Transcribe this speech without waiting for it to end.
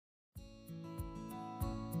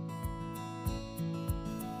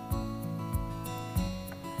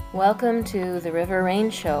Welcome to the River Rain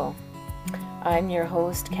Show. I'm your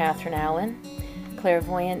host, Catherine Allen,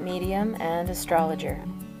 clairvoyant medium and astrologer.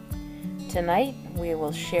 Tonight we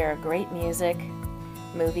will share great music,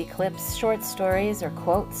 movie clips, short stories, or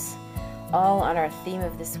quotes, all on our theme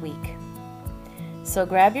of this week. So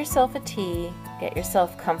grab yourself a tea, get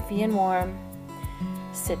yourself comfy and warm,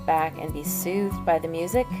 sit back and be soothed by the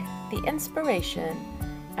music, the inspiration,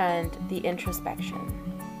 and the introspection.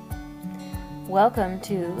 Welcome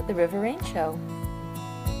to the River Rain Show.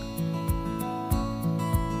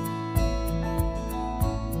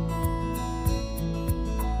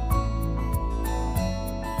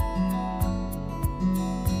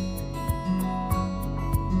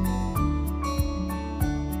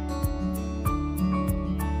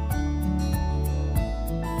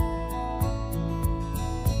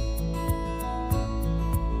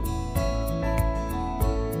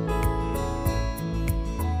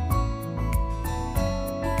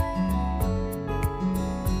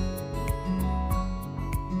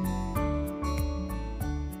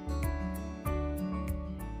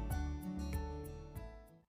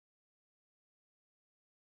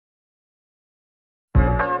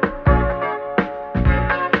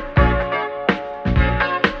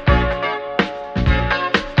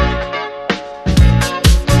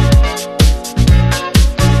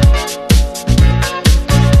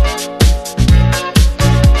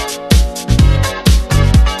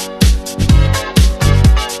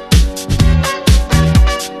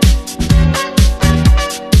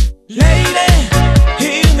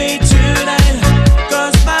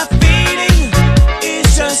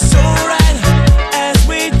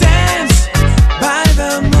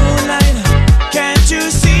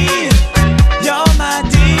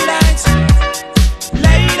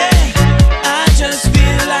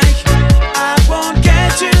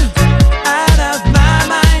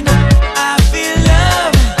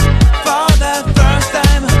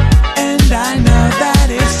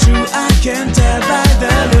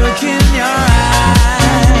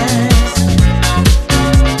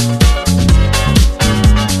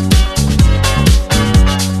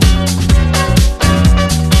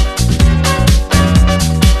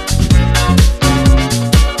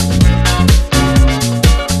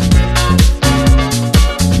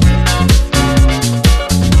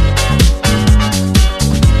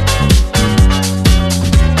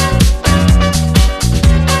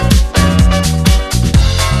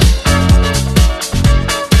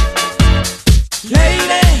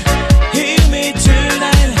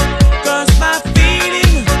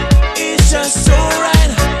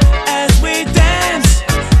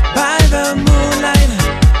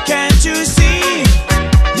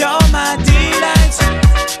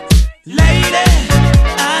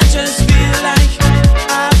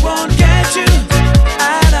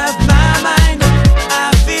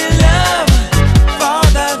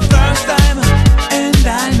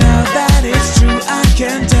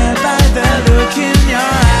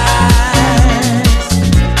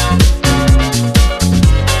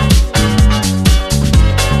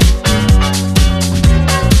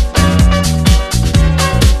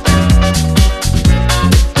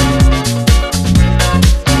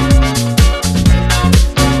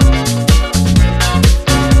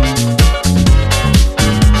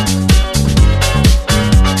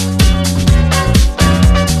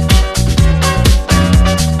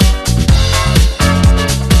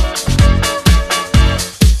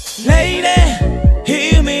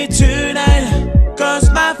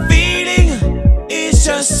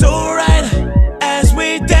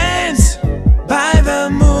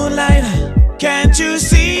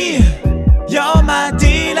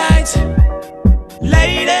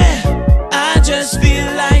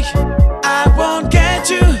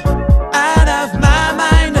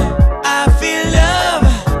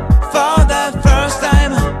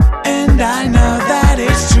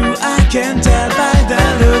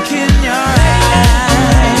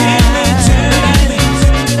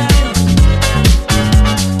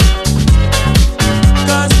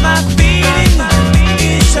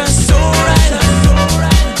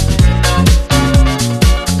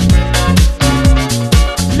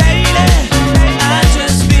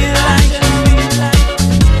 Just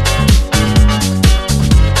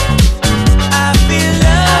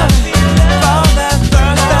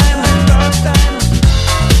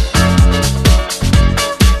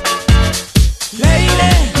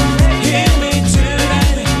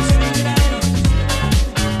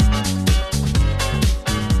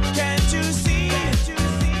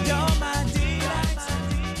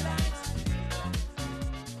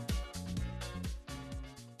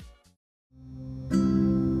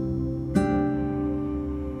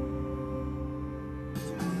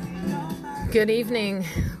Good evening.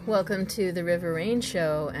 Welcome to the River Rain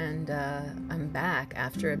Show, and I'm back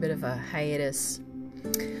after a bit of a hiatus.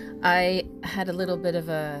 I had a little bit of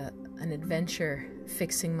an adventure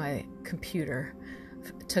fixing my computer.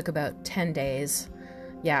 It took about 10 days.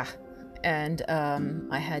 Yeah, and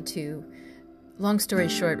I had to, long story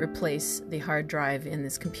short, replace the hard drive in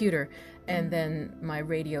this computer, and then my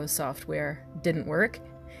radio software didn't work,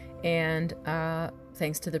 and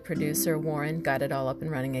thanks to the producer, Warren, got it all up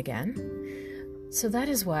and running again. So that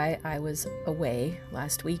is why I was away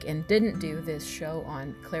last week and didn't do this show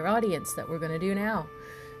on Clairaudience that we're going to do now.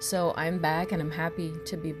 So I'm back, and I'm happy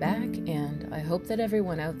to be back, and I hope that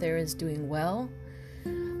everyone out there is doing well.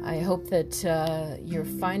 I hope that you're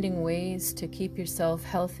finding ways to keep yourself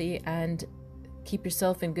healthy and keep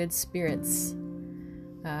yourself in good spirits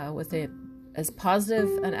with as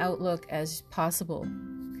positive an outlook as possible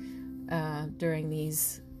during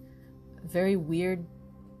these very weird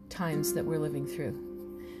times that we're living through.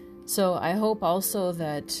 So I hope also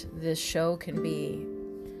that this show can be,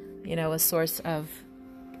 a source of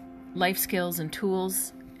life skills and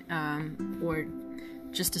tools, or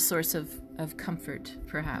just a source of comfort,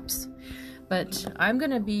 perhaps. But I'm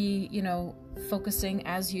going to be, focusing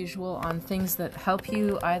as usual on things that help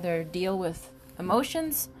you either deal with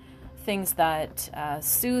emotions, things that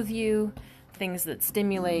soothe you, things that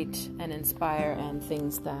stimulate and inspire, and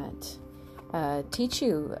things that teach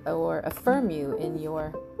you or affirm you in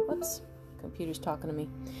your, computer's talking to me,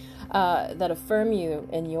 that affirm you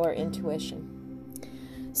in your intuition.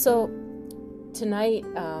 So tonight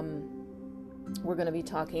we're going to be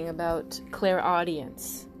talking about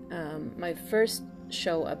clairaudience, my first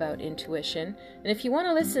show about intuition. And if you want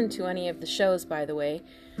to listen to any of the shows, by the way,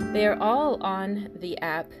 they are all on the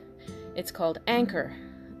app. It's called Anchor,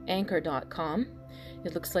 anchor.com.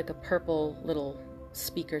 It looks like a purple little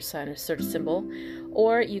speaker sign, sort of symbol,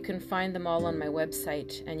 or you can find them all on my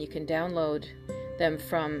website, and you can download them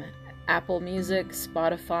from Apple Music,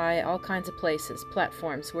 Spotify, all kinds of places,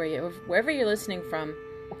 platforms, wherever you're listening from,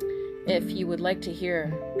 if you would like to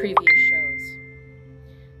hear previous shows.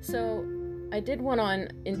 So I did one on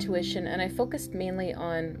intuition, and I focused mainly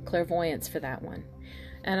on clairvoyance for that one,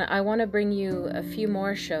 and I want to bring you a few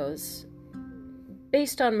more shows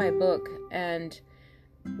based on my book and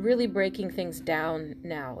really breaking things down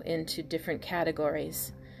now into different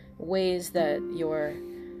categories, ways that your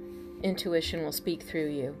intuition will speak through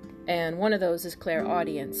you. And one of those is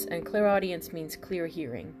clairaudience, and clairaudience means clear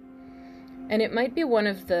hearing. And it might be one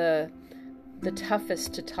of the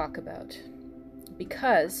toughest to talk about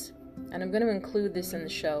because, and I'm going to include this in the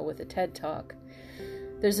show with a TED Talk,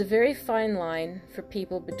 there's a very fine line for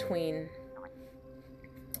people between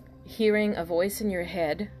hearing a voice in your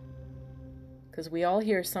head, because we all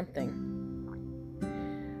hear something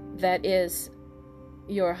that is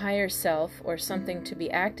your higher self or something to be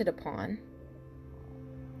acted upon.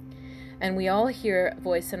 And we all hear a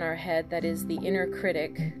voice in our head that is the inner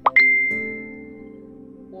critic,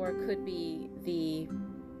 or could be the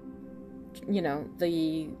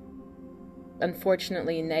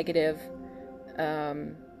unfortunately negative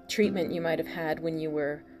treatment you might have had when you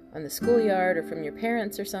were on the schoolyard or from your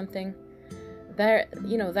parents or something.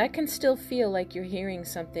 That can still feel like you're hearing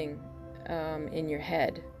something in your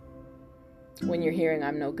head when you're hearing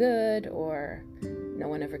 "I'm no good" or "no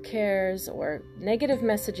one ever cares" or negative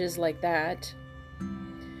messages like that.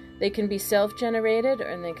 They can be self-generated,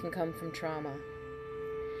 and they can come from trauma.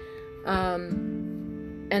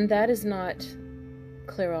 And that is not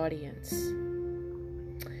clairaudience.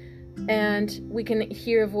 And we can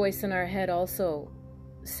hear a voice in our head also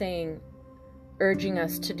urging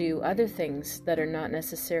us to do other things that are not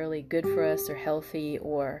necessarily good for us or healthy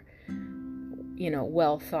or,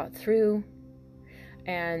 well thought through.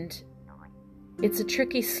 And it's a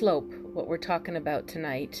tricky slope, what we're talking about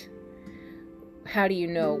tonight. How do you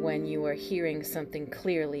know when you are hearing something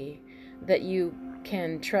clearly that you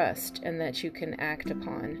can trust and that you can act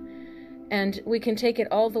upon? And we can take it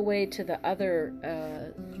all the way to the other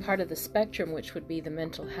part of the spectrum, which would be the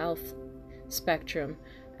mental health spectrum,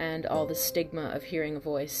 and all the stigma of hearing a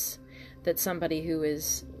voice that somebody who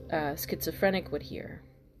is schizophrenic would hear.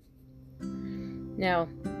 Now,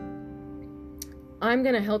 I'm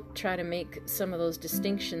going to help try to make some of those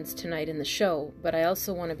distinctions tonight in the show, but I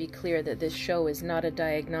also want to be clear that this show is not a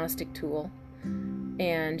diagnostic tool.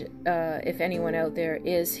 And if anyone out there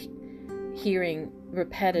is hearing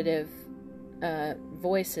repetitive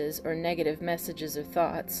voices or negative messages or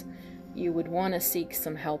thoughts, you would want to seek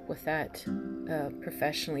some help with that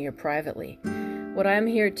professionally or privately. What I'm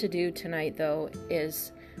here to do tonight, though,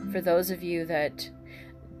 is for those of you that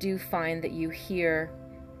do find that you hear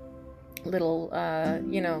little,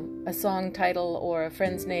 a song title or a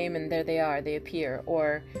friend's name, and there they are, they appear.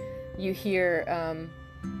 Or you hear,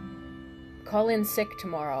 call in sick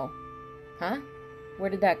tomorrow. Huh? Where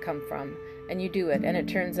did that come from? And you do it, and it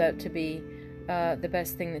turns out to be the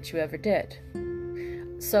best thing that you ever did.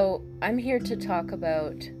 So I'm here to talk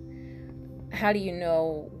about how do you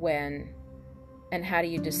know when, and how do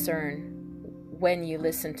you discern when you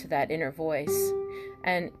listen to that inner voice.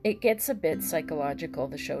 And it gets a bit psychological,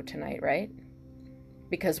 the show tonight, right?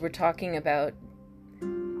 Because we're talking about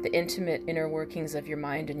the intimate inner workings of your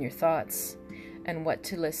mind and your thoughts, and what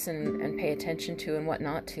to listen and pay attention to and what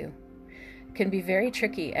not to. It can be very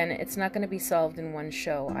tricky, and it's not going to be solved in one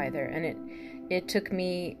show either. And it took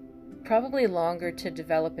me probably longer to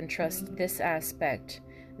develop and trust this aspect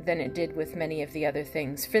than it did with many of the other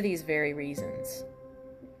things, for these very reasons.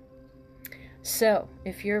 So,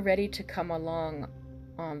 if you're ready to come along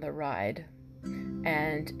on the ride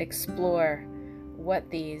and explore what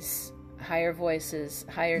these higher voices,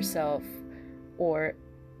 higher self, or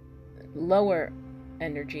lower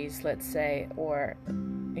energies, let's say, or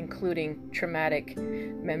including traumatic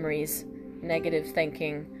memories, negative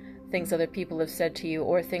thinking, things other people have said to you,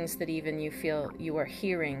 or things that even you feel you are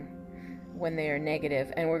hearing when they are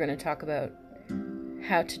negative. And we're going to talk about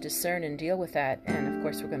how to discern and deal with that. And of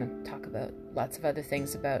course, we're going to talk about lots of other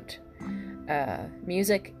things about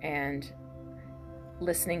music and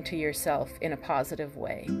listening to yourself in a positive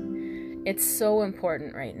way. It's so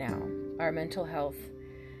important right now, our mental health.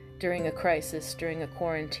 During a crisis, during a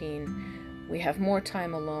quarantine, we have more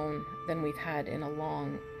time alone than we've had in a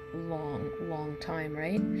long time,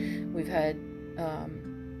 right? We've had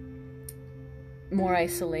more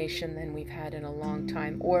isolation than we've had in a long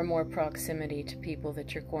time, or more proximity to people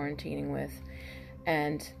that you're quarantining with.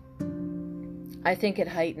 And I think it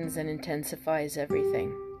heightens and intensifies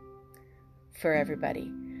everything for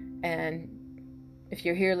everybody. And if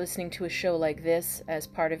you're here listening to a show like this as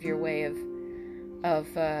part of your way of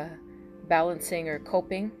balancing or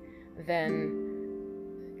coping, then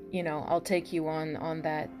I'll take you on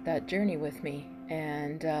that journey with me.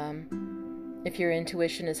 And if your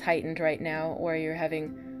intuition is heightened right now, or you're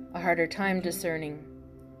having a harder time discerning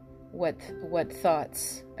what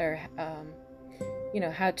thoughts, or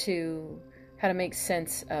how to make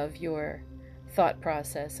sense of your thought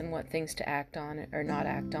process and what things to act on or not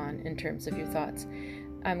act on in terms of your thoughts,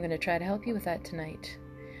 I'm going to try to help you with that tonight.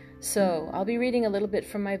 So I'll be reading a little bit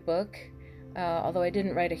from my book, although I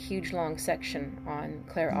didn't write a huge long section on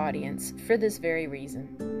clairaudience for this very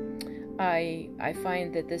reason. I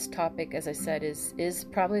find that this topic, as I said, is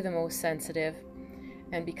probably the most sensitive,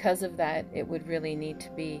 and because of that, it would really need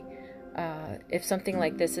to be, if something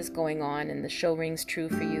like this is going on and the show rings true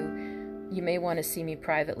for you, you may want to see me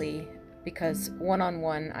privately, because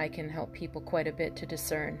one-on-one I can help people quite a bit to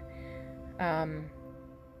discern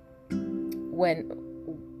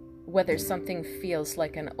whether something feels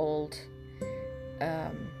like an old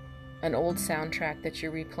soundtrack that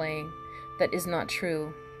you're replaying that is not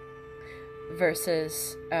true,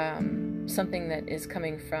 versus something that is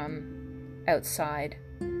coming from outside,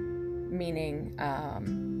 meaning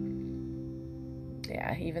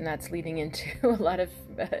even that's leading into a lot of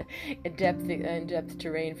in-depth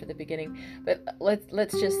terrain for the beginning. But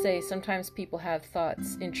let's just say sometimes people have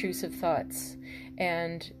thoughts, intrusive thoughts,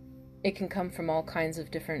 and it can come from all kinds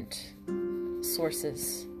of different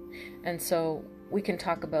sources. And so we can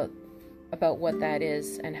talk about what that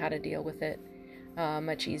is and how to deal with it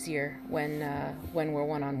much easier when we're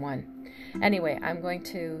one-on-one. Anyway, I'm going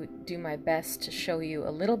to do my best to show you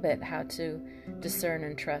a little bit how to discern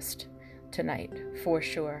and trust tonight, for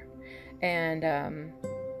sure. And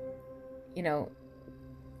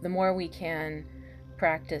the more we can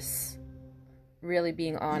practice really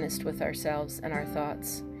being honest with ourselves and our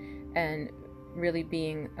thoughts, and really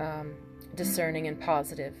being discerning and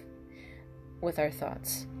positive with our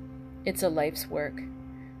thoughts, it's a life's work.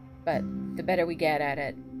 But the better we get at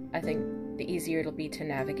it, I think the easier it'll be to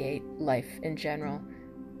navigate life in general.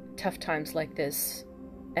 Tough times like this,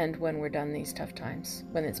 and when we're done these tough times,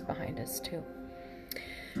 when it's behind us too.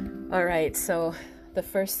 All right, so the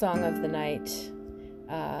first song of the night,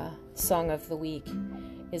 song of the week,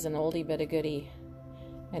 is an oldie but a goodie,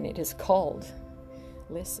 and it is called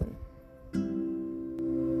Listen.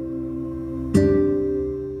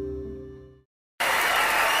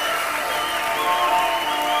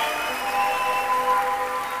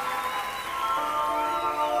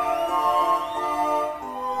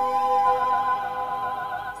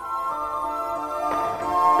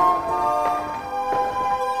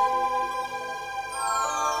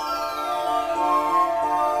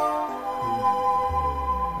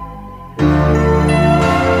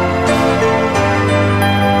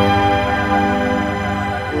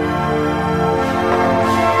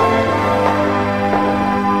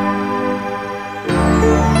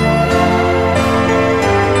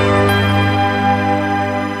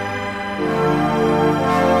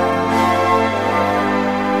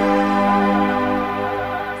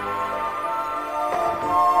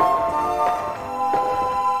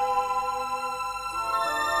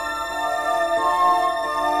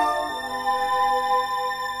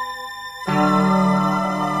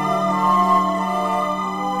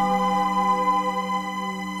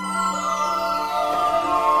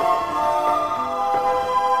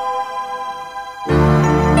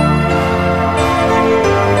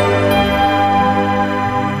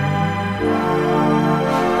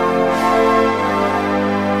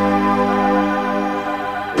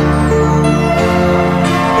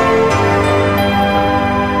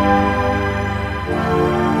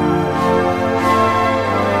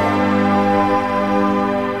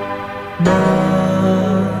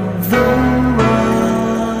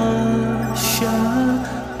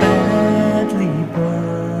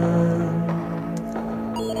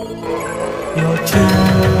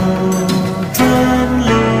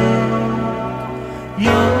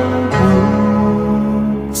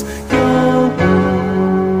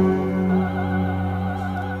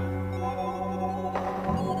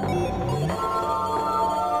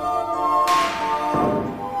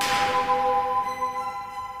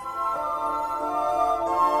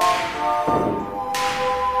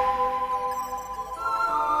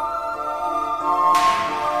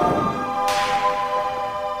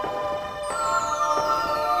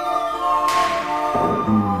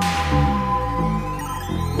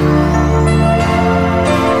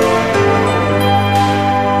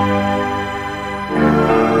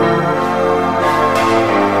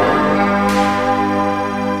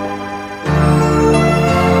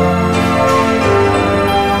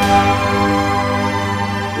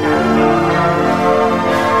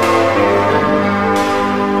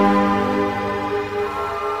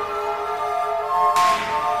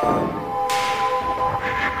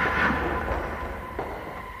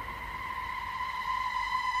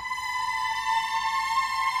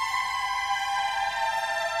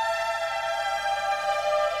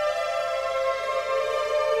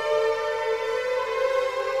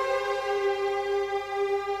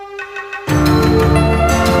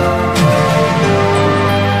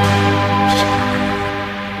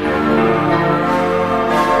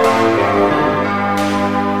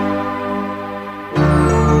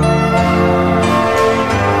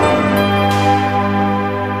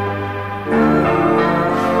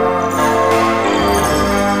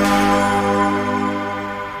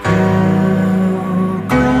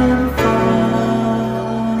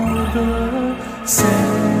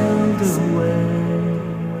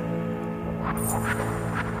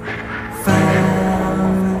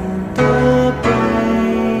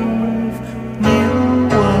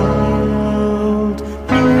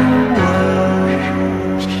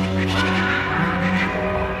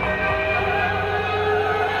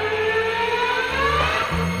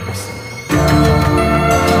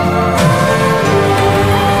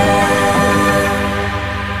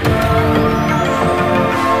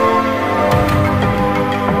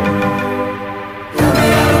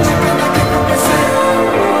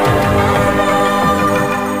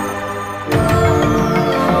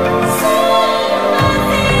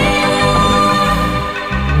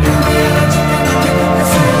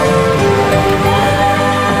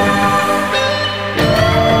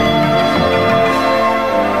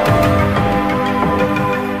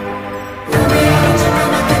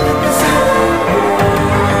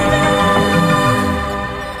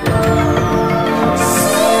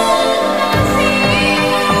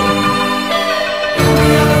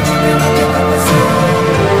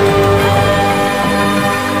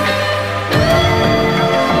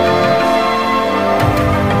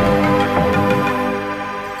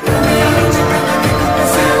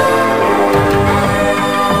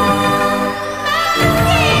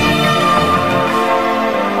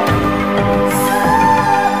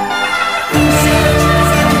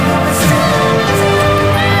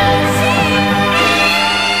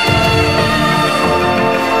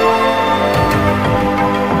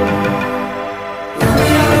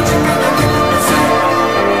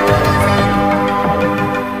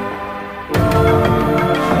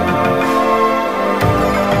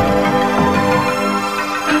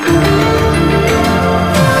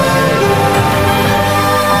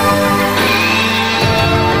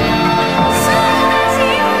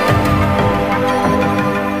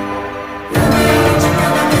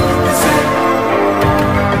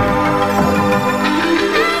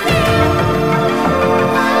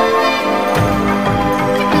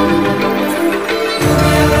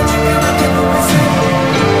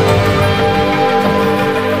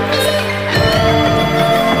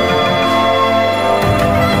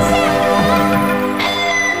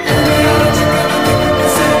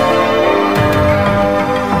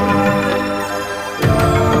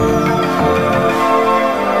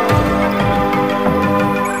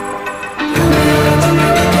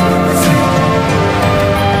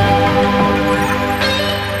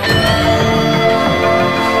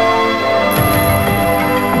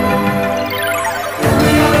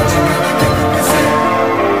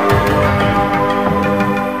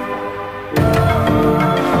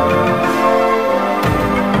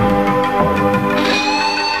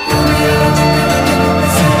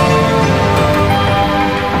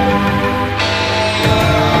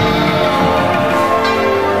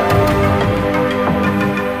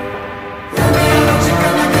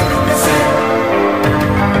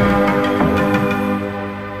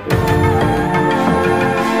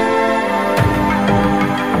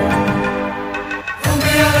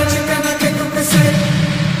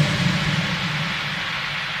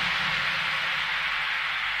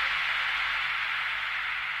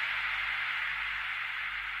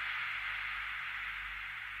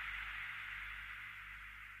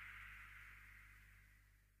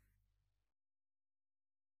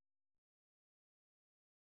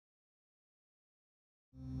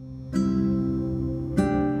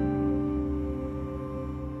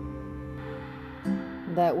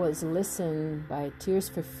 That was Listen by Tears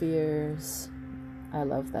for Fears. I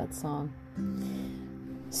love that song.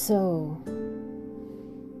 So,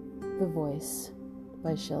 The Voice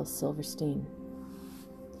by Shel Silverstein.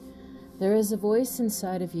 There is a voice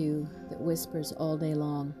inside of you that whispers all day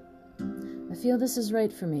long. I feel this is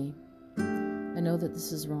right for me. I know that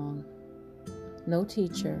this is wrong. No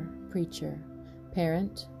teacher, preacher,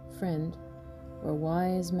 parent, friend, or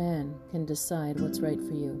wise man can decide what's right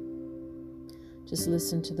for you. Just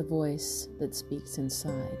listen to the voice that speaks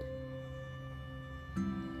inside.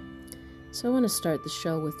 So I want to start the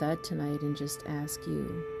show with that tonight and just ask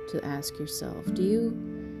you to ask yourself, do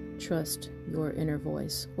you trust your inner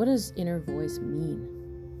voice? What does inner voice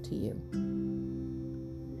mean to you?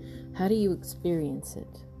 How do you experience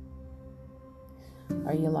it?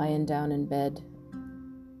 Are you lying down in bed,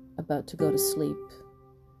 about to go to sleep,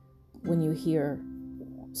 when you hear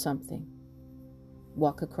something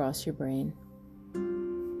walk across your brain?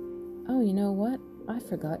 Oh, you know what? I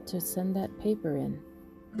forgot to send that paper in.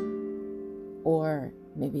 Or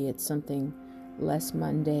maybe it's something less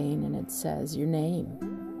mundane and it says your name.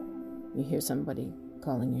 You hear somebody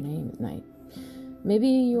calling your name at night. Maybe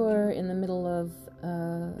you're in the middle of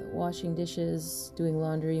washing dishes, doing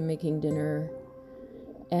laundry, making dinner,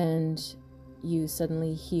 and you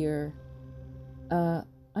suddenly hear,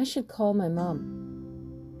 I should call my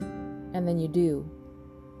mom. And then you do,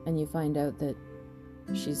 and you find out that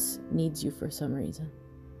she needs you for some reason.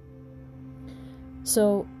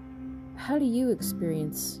 So, how do you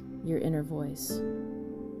experience your inner voice?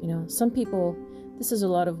 You know, some people, this is a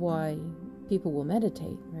lot of why people will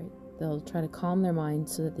meditate, right? They'll try to calm their mind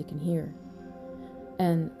so that they can hear.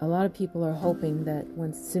 And a lot of people are hoping that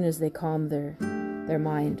as soon as they calm their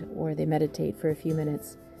mind or they meditate for a few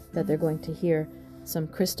minutes, that they're going to hear some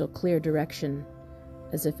crystal clear direction,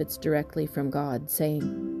 as if it's directly from God saying,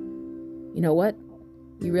 you know what?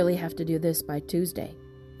 You really have to do this by Tuesday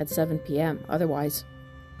at 7 p.m. Otherwise,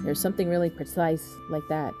 there's something really precise like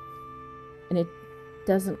that. And it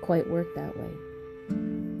doesn't quite work that way.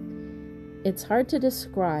 It's hard to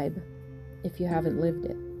describe if you haven't lived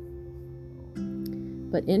it.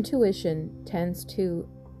 But intuition tends to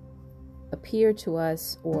appear to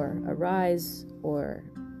us or arise or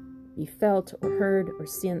be felt or heard or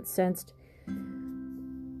sensed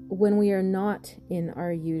when we are not in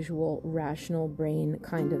our usual rational brain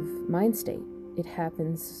kind of mind state. It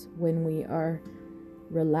happens when we are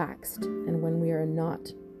relaxed and when we are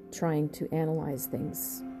not trying to analyze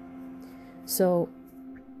things. So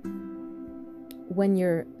when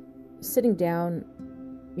you're sitting down,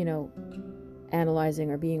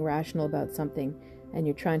 analyzing or being rational about something, and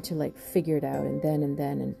you're trying to figure it out,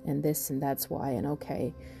 and this and that's why, and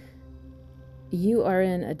okay, you are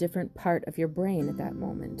in a different part of your brain at that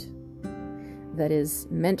moment that is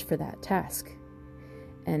meant for that task.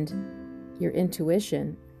 And your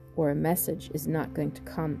intuition or a message is not going to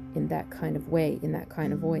come in that kind of way, in that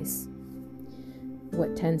kind of voice.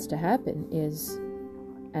 What tends to happen is,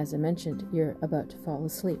 as I mentioned, you're about to fall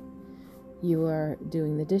asleep. You are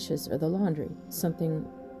doing the dishes or the laundry, something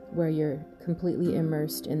where you're completely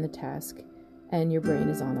immersed in the task and your brain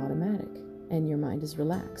is on automatic and your mind is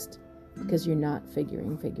relaxed because you're not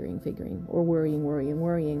figuring, or worrying,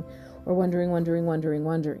 or wondering.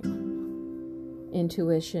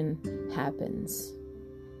 Intuition happens.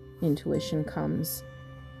 Intuition comes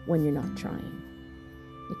when you're not trying.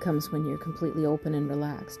 It comes when you're completely open and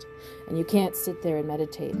relaxed. And you can't sit there and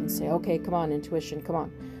meditate and say, okay, come on, intuition, come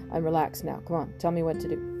on. I'm relaxed now. Come on, tell me what to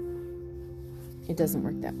do. It doesn't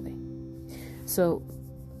work that way. So,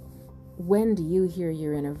 when do you hear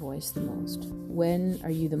your inner voice the most? When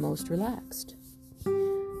are you the most relaxed?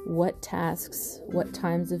 What tasks, what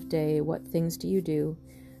times of day, what things do you do?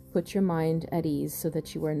 Put your mind at ease so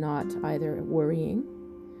that you are not either worrying,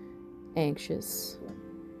 anxious,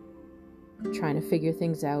 trying to figure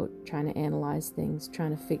things out, trying to analyze things,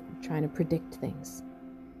 trying to predict things.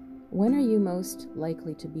 When are you most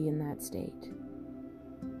likely to be in that state?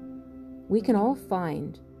 We can all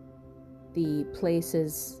find the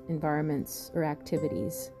places, environments, or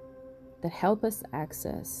activities that help us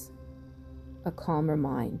access a calmer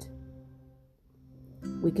mind.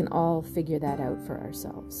 We can all figure that out for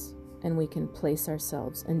ourselves, and we can place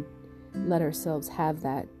ourselves and let ourselves have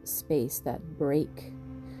that space, that break,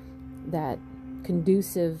 that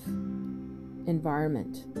conducive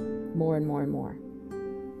environment more and more and more.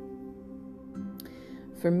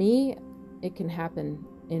 For me, it can happen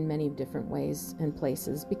in many different ways and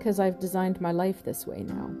places because I've designed my life this way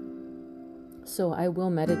now. So I will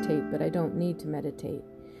meditate, but I don't need to meditate.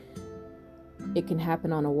 It can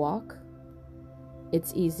happen on a walk.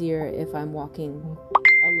 It's easier if I'm walking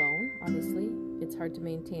alone, obviously. It's hard to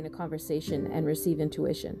maintain a conversation and receive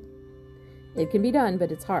intuition. It can be done,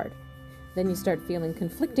 but it's hard. Then you start feeling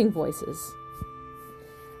conflicting voices.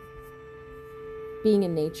 Being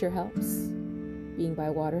in nature helps. Being by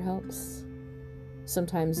water helps.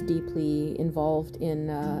 Sometimes deeply involved in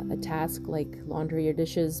a task like laundry or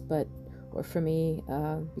dishes, or for me,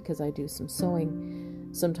 because I do some sewing,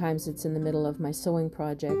 sometimes it's in the middle of my sewing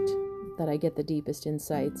project that I get the deepest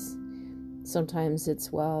insights. Sometimes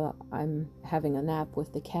it's while I'm having a nap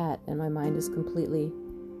with the cat and my mind is completely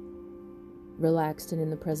relaxed and in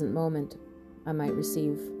the present moment, I might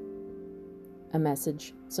receive a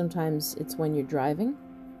message. Sometimes it's when you're driving.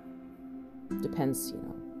 Depends,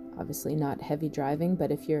 obviously not heavy driving,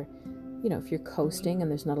 but if you're coasting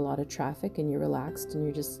and there's not a lot of traffic and you're relaxed and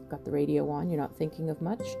you just got the radio on, you're not thinking of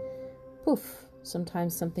much, poof,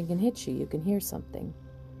 sometimes something can hit you. You can hear something.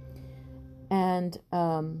 And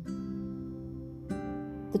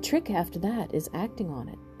the trick after that is acting on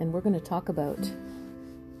it. And we're going to talk about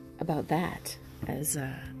that as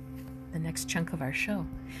the next chunk of our show.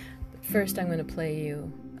 But first, I'm going to play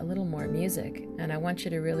you a little more music. And I want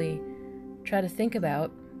you to really try to think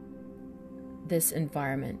about this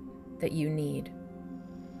environment that you need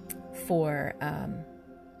for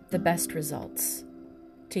the best results,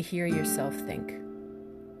 to hear yourself think.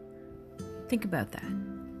 Think about that.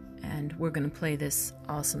 And we're going to play this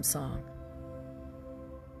awesome song.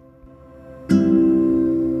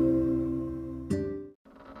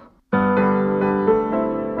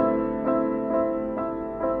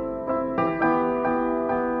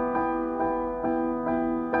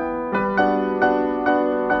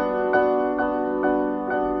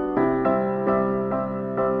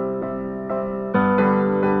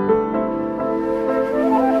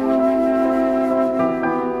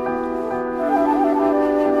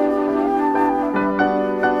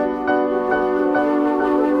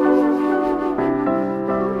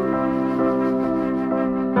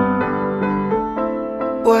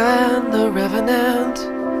 When the revenant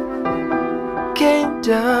came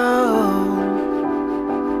down,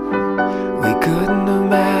 we couldn't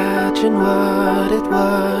imagine what it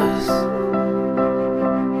was.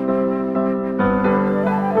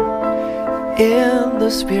 In the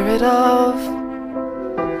spirit of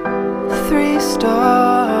 3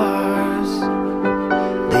 stars,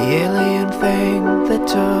 the alien thing that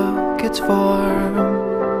took its form.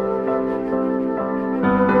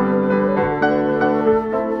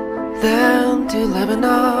 Then to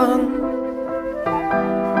Lebanon,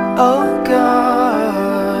 oh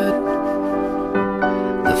God,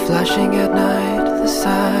 the flashing at night, the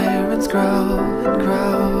sirens grow and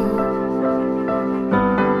grow.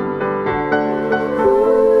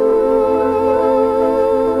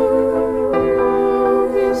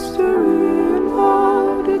 History in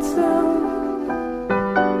all its sound,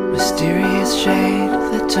 mysterious shade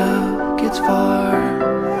that took its form.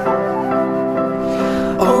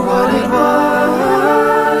 Or what it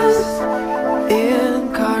was,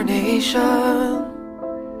 incarnation,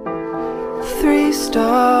 3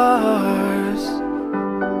 stars,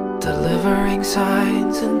 delivering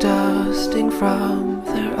signs and dusting from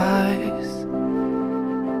their eyes.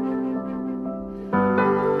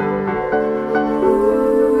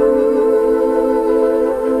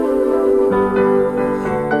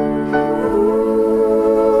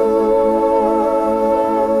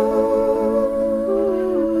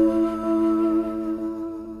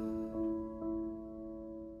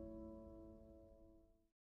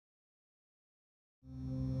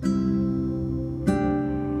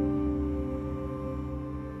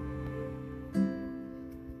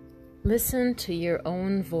 Listen to your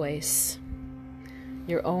own voice,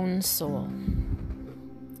 your own soul.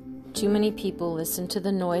 Too many people listen to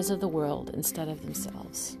the noise of the world instead of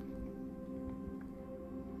themselves.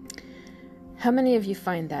 How many of you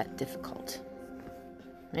find that difficult?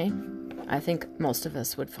 Eh? I think most of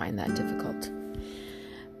us would find that difficult.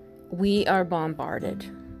 We are bombarded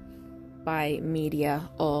by media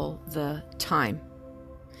all the time.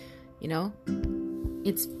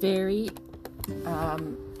 It's very...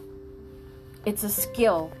 it's a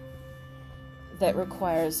skill that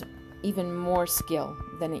requires even more skill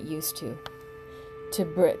than it used to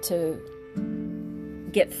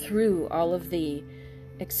get through all of the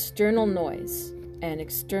external noise and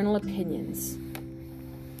external opinions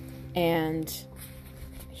and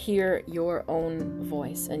hear your own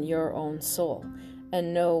voice and your own soul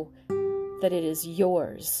and know that it is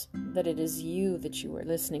yours, that it is you that you are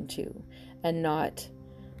listening to, and not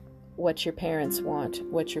what your parents want,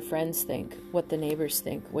 what your friends think, what the neighbors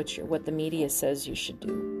think, what the media says you should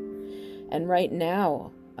do. And right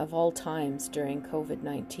now, of all times during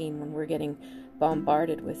COVID-19, when we're getting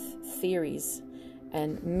bombarded with theories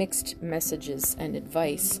and mixed messages and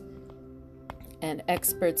advice and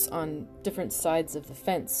experts on different sides of the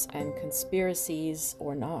fence and conspiracies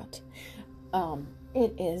or not,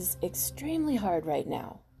 It is extremely hard right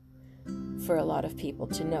now for a lot of people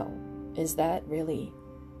to know, is that really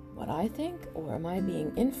what I think, or am I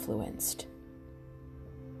being influenced?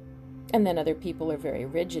 And then other people are very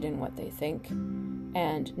rigid in what they think,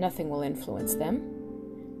 and nothing will influence them.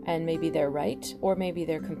 And maybe they're right, or maybe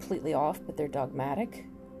they're completely off, but they're dogmatic.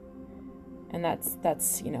 And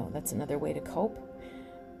that's another way to cope.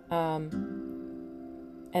 And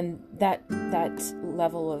that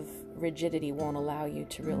level of rigidity won't allow you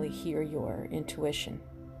to really hear your intuition.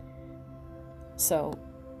 So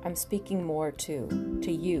I'm speaking more to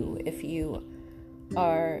you if you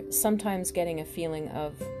are sometimes getting a feeling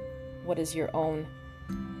of what is your own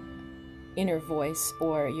inner voice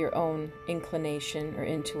or your own inclination or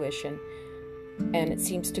intuition, and it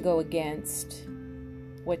seems to go against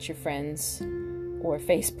what your friends or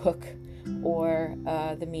Facebook or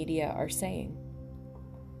the media are saying.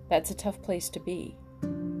 That's a tough place to be.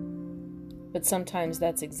 But sometimes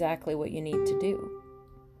that's exactly what you need to do.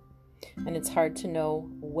 And it's hard to know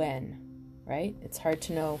when, right? It's hard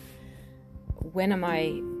to know when am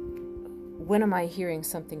I hearing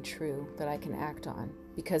something true that I can act on?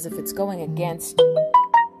 Because if it's going against,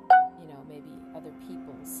 maybe other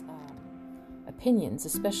people's opinions,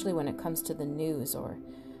 especially when it comes to the news or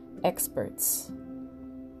experts,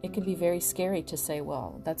 it can be very scary to say,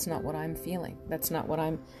 well, that's not what I'm feeling. That's not what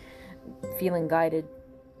I'm feeling guided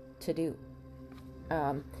to do.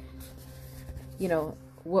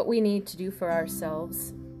 What we need to do for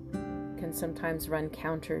ourselves can sometimes run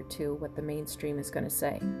counter to what the mainstream is going to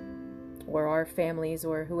say, or our families,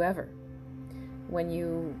 or whoever. When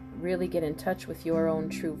you really get in touch with your own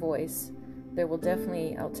true voice, there'll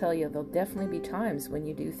definitely be times when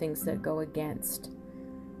you do things that go against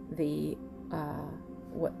the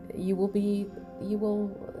what you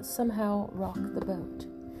will somehow rock the boat.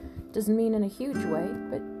 Doesn't mean in a huge way,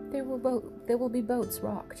 but there will be boats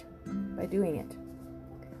rocked by doing it.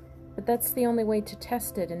 But that's the only way to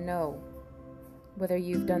test it and know whether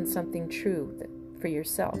you've done something true for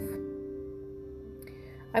yourself.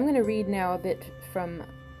 I'm going to read now a bit from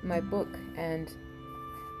my book, and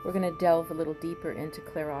we're going to delve a little deeper into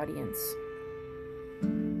clairaudience.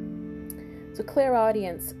 So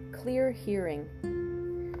clairaudience, clear hearing.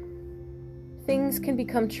 Things can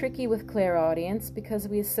become tricky with clairaudience because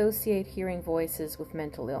we associate hearing voices with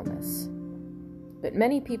mental illness. But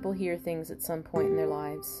many people hear things at some point in their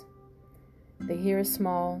lives. They hear a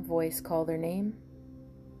small voice call their name.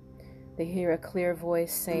 They hear a clear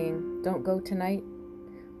voice saying, "Don't go tonight,"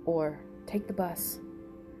 or "Take the bus,"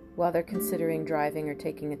 while they're considering driving or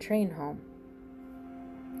taking a train home.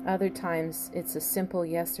 Other times, it's a simple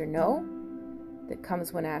yes or no that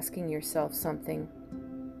comes when asking yourself something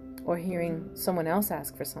or hearing someone else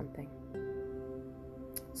ask for something.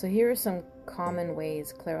 So here are some common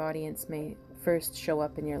ways clairaudience may first show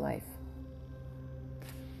up in your life.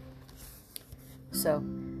 So,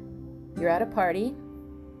 you're at a party,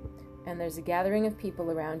 and there's a gathering of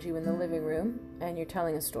people around you in the living room, and you're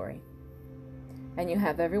telling a story. And you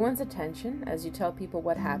have everyone's attention as you tell people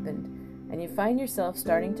what happened, and you find yourself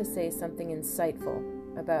starting to say something insightful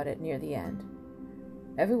about it near the end.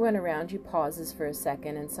 Everyone around you pauses for a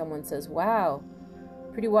second, and someone says, "Wow,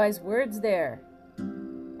 pretty wise words there."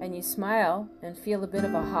 And you smile and feel a bit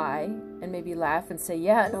of a high, and maybe laugh and say,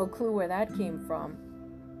 "Yeah, no clue where that came from."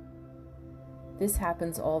 This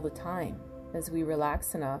happens all the time as we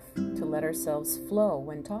relax enough to let ourselves flow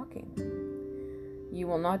when talking. You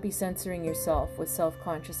will not be censoring yourself with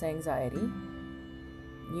self-conscious anxiety.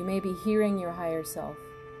 You may be hearing your higher self,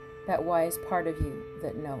 that wise part of you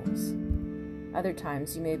that knows. Other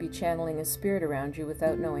times you may be channeling a spirit around you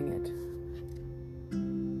without knowing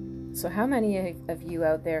it. So how many of you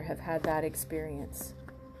out there have had that experience?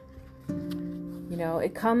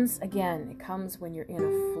 It comes when you're in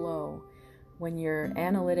a flow, when your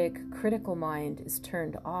analytic, critical mind is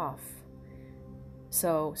turned off.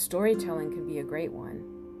 So storytelling can be a great one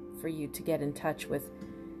for you to get in touch with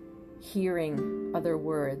hearing other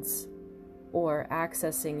words or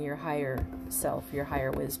accessing your higher self, your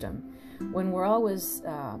higher wisdom. When we're always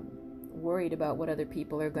worried about what other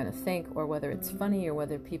people are going to think, or whether it's funny, or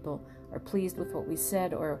whether people are pleased with what we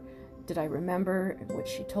said, or did I remember what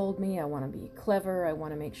she told me? I want to be clever. I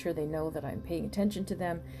want to make sure they know that I'm paying attention to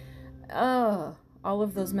them. All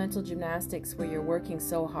of those mental gymnastics where you're working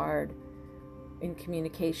so hard in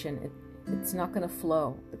communication, it's not going to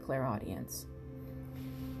flow, the clairaudience.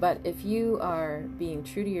 But if you are being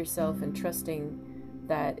true to yourself and trusting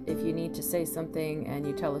that if you need to say something and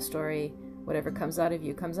you tell a story, whatever comes out of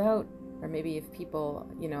you comes out, or maybe if people,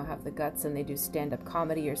 have the guts and they do stand-up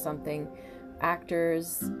comedy or something,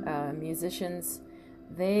 actors, musicians,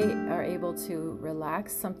 they are able to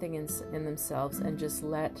relax something in themselves and just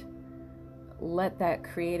let that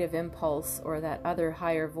creative impulse or that other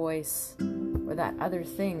higher voice or that other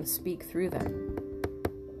thing speak through them.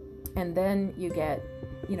 And then you get,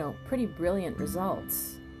 pretty brilliant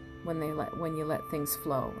results when you let things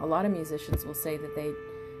flow. A lot of musicians will say that they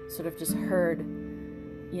sort of just heard,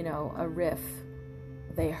 a riff.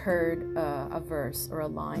 They heard a verse or a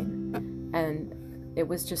line, and it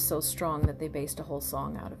was just so strong that they based a whole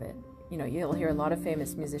song out of it. You'll hear a lot of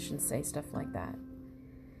famous musicians say stuff like that.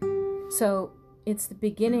 So it's the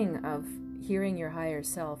beginning of hearing your higher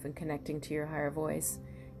self and connecting to your higher voice.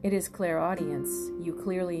 It is clairaudience. You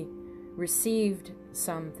clearly received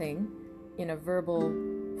something in a verbal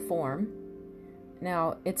form.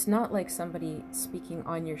 Now, it's not like somebody speaking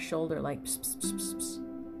on your shoulder like pss, pss, pss, pss, pss,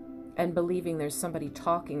 and believing there's somebody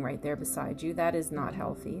talking right there beside you. That is not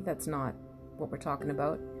healthy. That's not what we're talking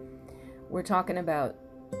about. We're talking about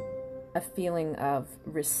a feeling of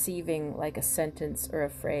receiving like a sentence or a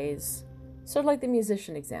phrase, sort of like the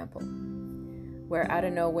musician example, where out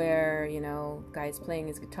of nowhere, guy's playing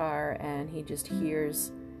his guitar and he just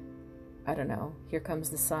hears, I don't know, "Here Comes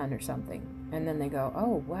the Sun" or something. And then they go,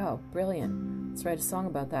 "Oh, wow, brilliant. Let's write a song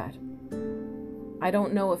about that." I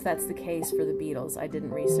don't know if that's the case for the Beatles. I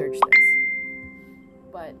didn't research this.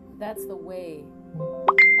 But that's the way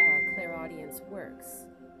clairaudience works.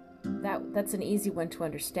 That's an easy one to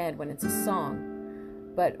understand when it's a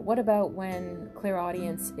song. But what about when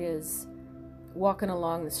clairaudience is walking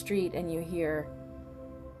along the street and you hear,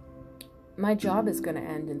 "My job is going to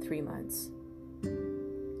end in 3 months."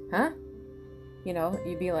 Huh?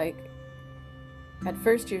 You'd be like, at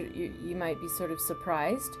first you might be sort of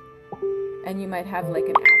surprised, and you might have like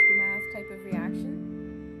an aftermath type of reaction,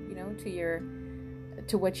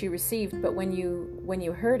 to what you received. But when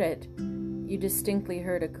you heard it, you distinctly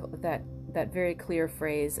heard that very clear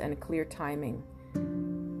phrase and a clear timing.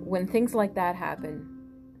 When things like that happen,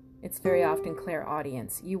 it's very often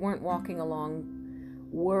clairaudience. You weren't walking along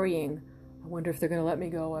worrying, "I wonder if they're going to let me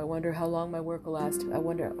go. I wonder how long my work will last. I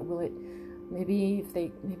wonder, maybe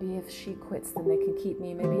if she quits, then they can keep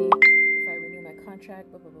me. Maybe if I renew my contract,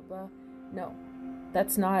 blah, blah, blah, blah." No,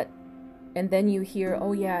 that's not. And then you hear,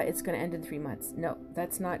 "Oh yeah, it's going to end in 3 months." No,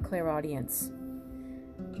 that's not clairaudience.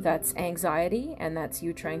 That's anxiety, and that's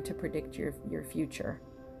you trying to predict your future.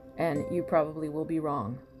 And you probably will be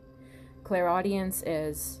wrong. Clairaudience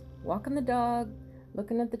is walking the dog,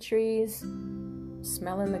 looking at the trees,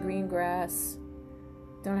 smelling the green grass,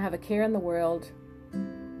 don't have a care in the world.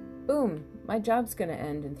 Boom, my job's going to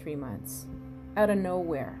end in 3 months. Out of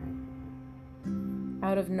nowhere.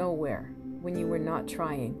 Out of nowhere, when you were not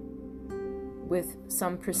trying. With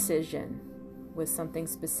some precision, with something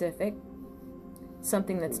specific,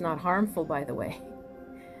 something that's not harmful, by the way.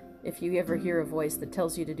 If you ever hear a voice that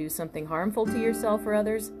tells you to do something harmful to yourself or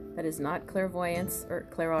others, that is not clairvoyance, or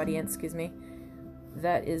clairaudience,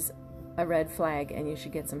 that is a red flag, and you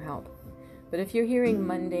should get some help. But if you're hearing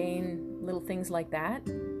mundane little things like that,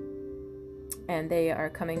 and they are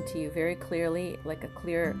coming to you very clearly, like a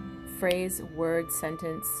clear phrase, word,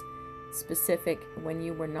 sentence, specific, when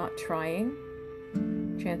you were not trying,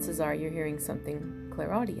 chances are you're hearing something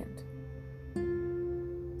clairaudient.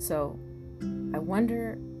 So I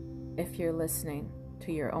wonder if you're listening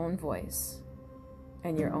to your own voice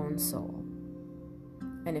and your own soul,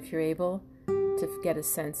 and if you're able to get a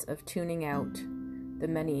sense of tuning out the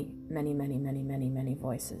many, many, many, many, many, many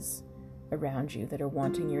voices around you that are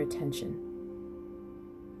wanting your attention,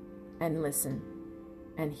 and listen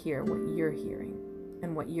and hear what you're hearing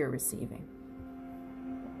and what you're receiving.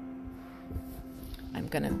 I'm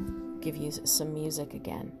going to give you some music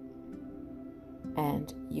again,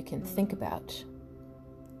 and you can think about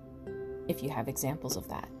if you have examples of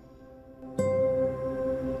that.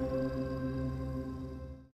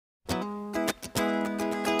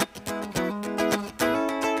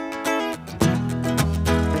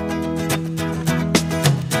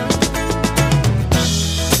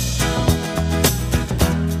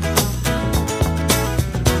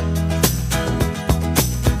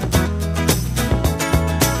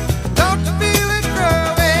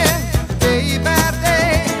 Day by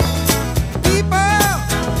day, people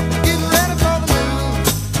getting ready for the move.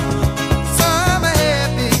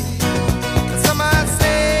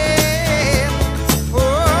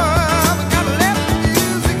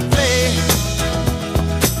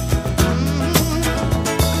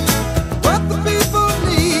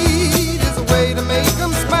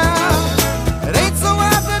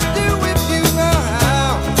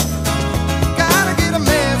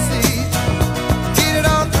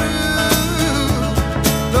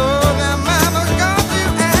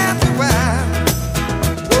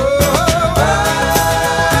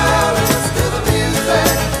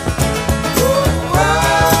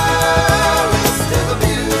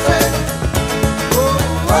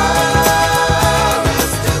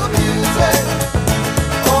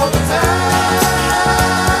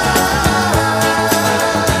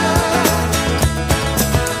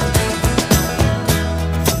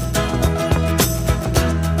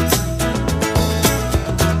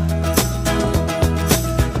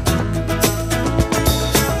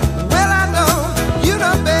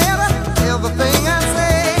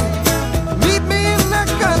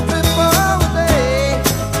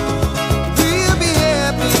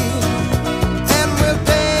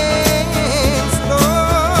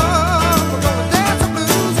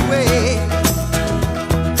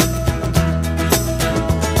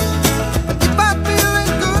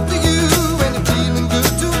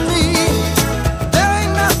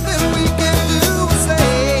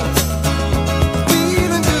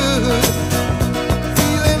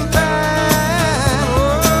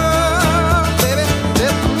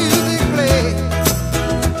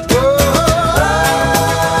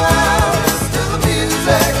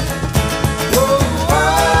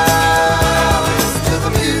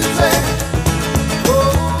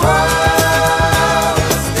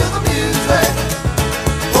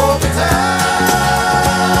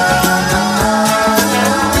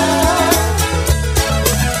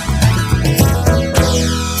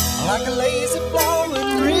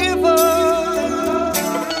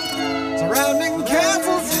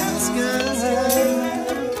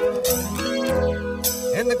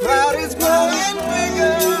 and the crowd is growing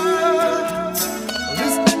bigger.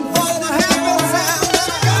 Listening for the happy sounds,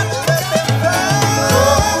 you got to let it go.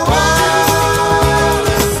 Oh,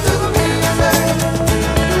 listen to the music.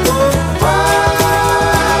 Oh,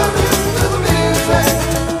 listen to the music.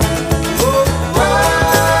 Oh,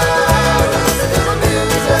 listen to the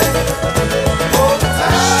music. All the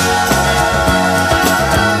time.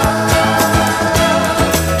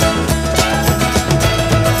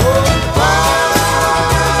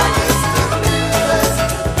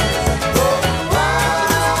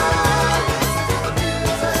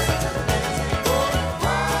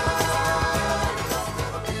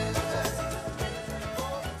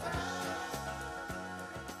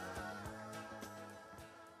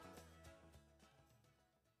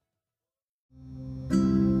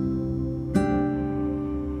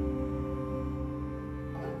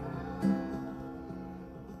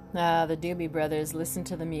 The Doobie Brothers, Listen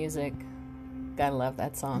to the Music. Gotta love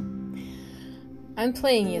that song. I'm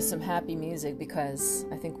playing you some happy music because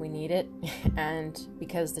I think we need it, and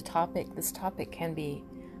because this topic can be,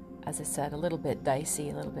 as I said, a little bit dicey,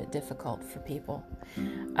 a little bit difficult for people.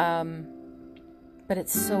 But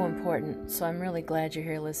it's so important, so I'm really glad you're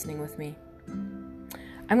here listening with me.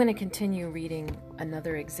 I'm going to continue reading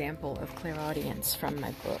another example of clairaudience from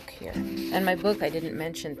my book here. And my book, I didn't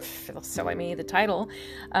mention, the title.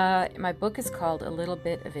 My book is called A Little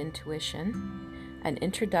Bit of Intuition, An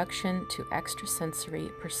Introduction to Extrasensory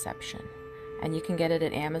Perception. And you can get it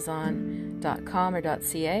at Amazon.com or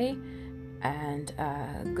 .ca, and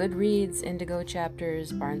Goodreads, Indigo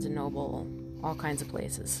Chapters, Barnes & Noble, all kinds of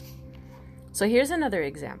places. So here's another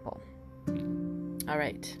example. All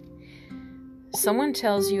right. Someone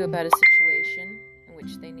tells you about a situation in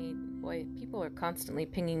which they need... Boy, people are constantly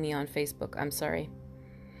pinging me on Facebook. I'm sorry.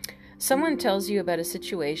 Someone tells you about a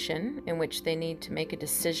situation in which they need to make a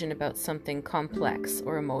decision about something complex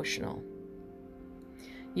or emotional.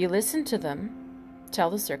 You listen to them, tell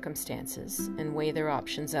the circumstances, and weigh their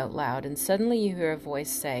options out loud, and suddenly you hear a voice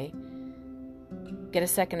say, "Get a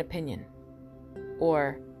second opinion,"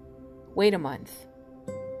 or "Wait a month."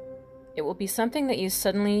 It will be something that you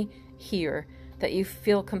suddenly hear that you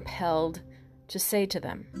feel compelled to say to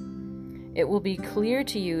them. It will be clear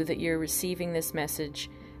to you that you're receiving this message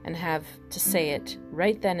and have to say it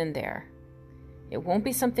right then and there. It won't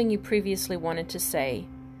be something you previously wanted to say,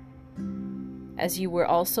 as you were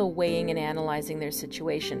also weighing and analyzing their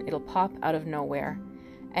situation. It'll pop out of nowhere,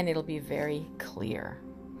 and it'll be very clear.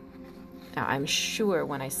 Now, I'm sure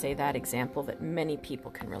when I say that example that many people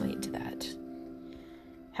can relate to that.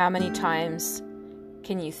 How many times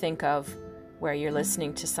can you think of where you're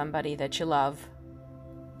listening to somebody that you love,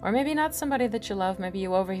 or maybe not somebody that you love, maybe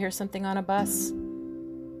you overhear something on a bus,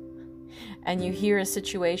 and you hear a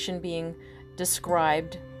situation being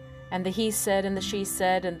described, and the he said and the she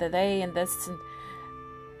said and the they and this,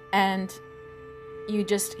 and you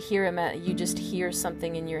just hear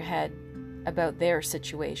something in your head about their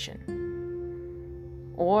situation.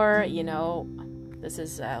 Or, this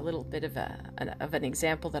is a little bit of an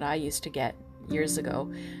example that I used to get years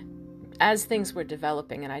ago. As things were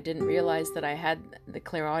developing and I didn't realize that I had the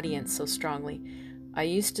clairaudience so strongly, I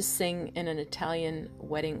used to sing in an Italian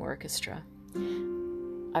wedding orchestra.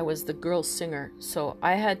 I was the girl singer, so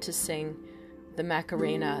I had to sing the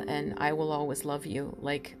Macarena and I Will Always Love You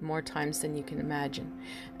like more times than you can imagine.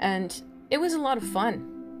 And it was a lot of fun.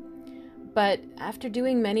 But after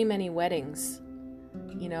doing many, many weddings,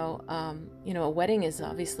 a wedding is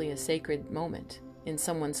obviously a sacred moment in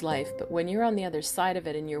someone's life, but when you're on the other side of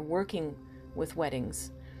it and you're working with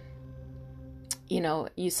weddings,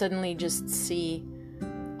 you suddenly just see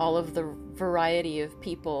all of the variety of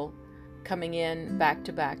people coming in back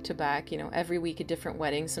to back to back, every week a different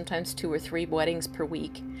wedding, sometimes 2 or 3 weddings per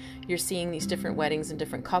week. You're seeing these different weddings and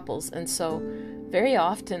different couples. And so very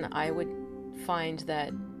often I would find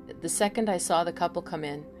that the second I saw the couple come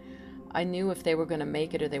in, I knew if they were going to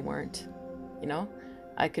make it or they weren't.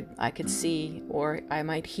 I could see, or I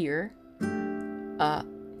might hear,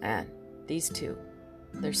 man, these two,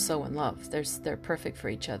 they're so in love. They're perfect for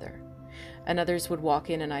each other. And others would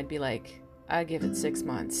walk in and I'd be like, I give it 6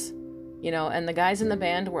 months. And the guys in the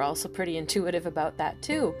band were also pretty intuitive about that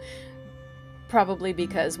too. Probably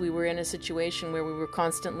because we were in a situation where we were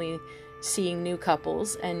constantly seeing new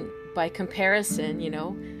couples, and by comparison,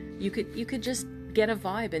 you could just get a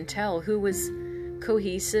vibe and tell who was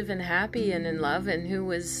cohesive and happy and in love and who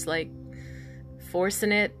was like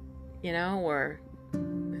forcing it, or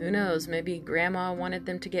who knows, maybe grandma wanted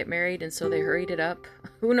them to get married and so they hurried it up.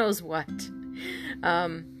 Who knows what.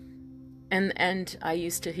 And I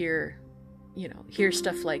used to hear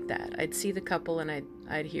stuff like that. I'd see the couple and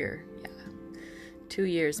I'd hear, 2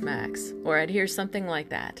 years max, or I'd hear something like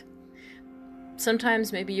that.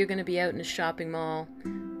 Sometimes maybe you're going to be out in a shopping mall,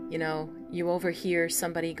 you overhear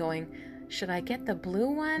somebody going, should I get the blue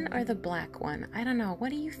one or the black one? I don't know. What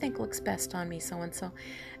do you think looks best on me, so-and-so?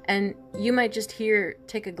 And you might just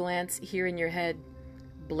take a glance, hear in your head,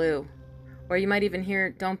 blue. Or you might even hear,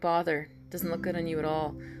 don't bother, doesn't look good on you at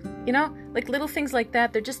all. Like little things like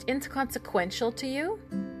that, they're just inconsequential to you.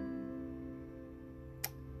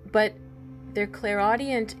 But they're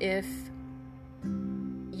clairaudient if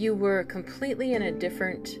you were completely in a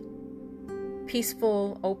different,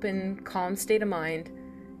 peaceful, open, calm state of mind.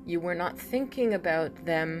 You were not thinking about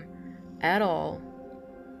them at all,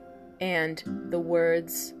 and the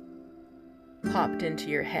words popped into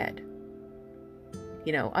your head.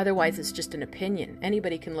 Otherwise it's just an opinion.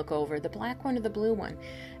 Anybody can look over the black one or the blue one,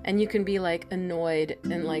 and you can be like annoyed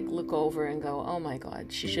and like look over and go, oh my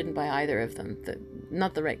God, she shouldn't buy either of them.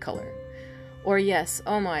 Not the right color. Or yes,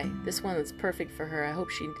 oh my, this one is perfect for her. I hope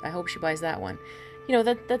she buys that one.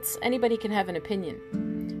 That's anybody can have an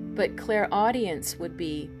opinion. But clairaudience would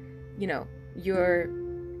be, you're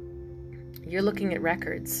looking at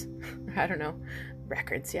records. I don't know.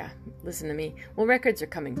 Records, yeah. Listen to me. Well, records are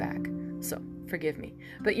coming back, so forgive me.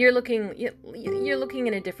 But you're looking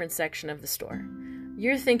in a different section of the store.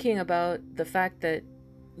 You're thinking about the fact that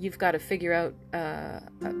you've got to figure out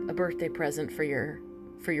a birthday present for your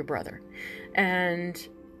brother. And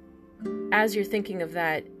as you're thinking of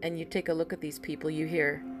that and you take a look at these people, you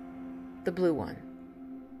hear the blue one.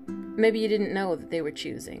 Maybe you didn't know that they were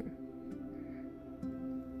choosing.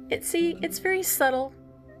 It's very subtle.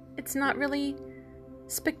 It's not really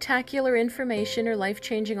spectacular information or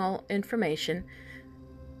life-changing information.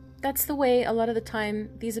 That's the way a lot of the time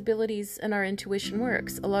these abilities and our intuition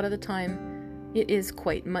works. A lot of the time it is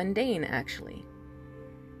quite mundane, actually.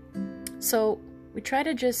 So we try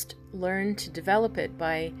to just learn to develop it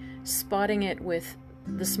by spotting it with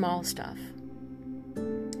the small stuff.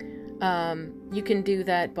 You can do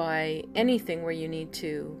that by anything where you need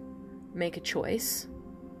to make a choice.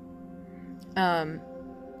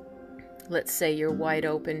 Let's say you're wide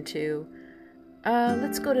open to,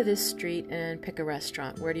 let's go to this street and pick a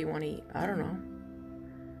restaurant. Where do you want to eat? I don't know.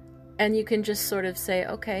 And you can just sort of say,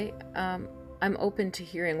 okay, I'm open to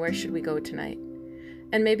hearing, where should we go tonight?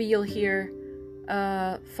 And maybe you'll hear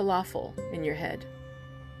falafel in your head.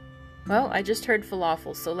 Well, I just heard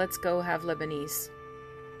falafel, so let's go have Lebanese.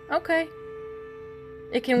 Okay.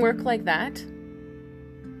 It can work like that.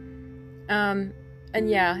 And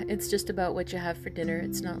yeah, it's just about what you have for dinner.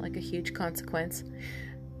 It's not like a huge consequence.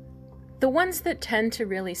 The ones that tend to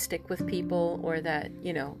really stick with people, or that,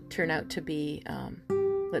 turn out to be,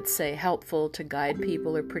 let's say, helpful to guide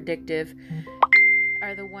people or predictive,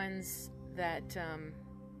 are the ones that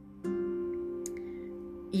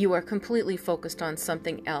you are completely focused on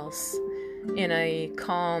something else in a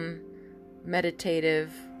calm,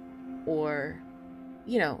 meditative, or,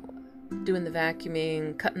 doing the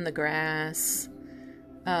vacuuming, cutting the grass,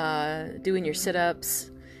 doing your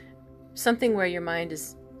sit-ups, something where your mind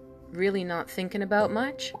is really not thinking about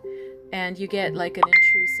much, and you get like an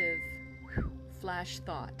intrusive flash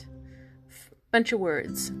thought. Bunch of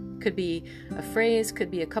words. Could be a phrase, could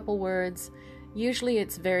be a couple words. Usually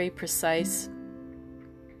it's very precise.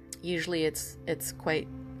 Usually it's quite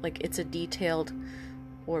like it's a detailed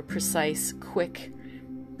or precise, quick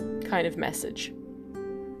kind of message.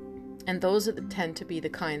 And those tend to be the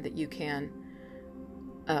kind that you can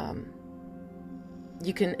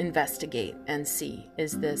investigate and see,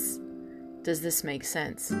 does this make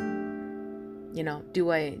sense? Do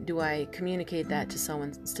I communicate that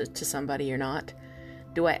to somebody or not?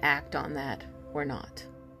 Do I act on that or not?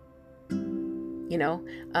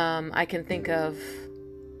 I can think of,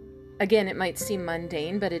 again, it might seem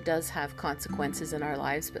mundane, but it does have consequences in our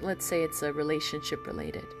lives. But let's say it's a relationship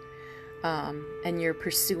related, and you're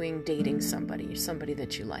pursuing dating somebody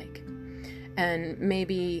that you like. And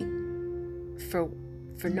maybe for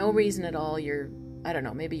no reason at all,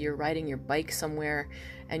 maybe you're riding your bike somewhere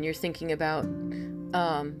and you're thinking about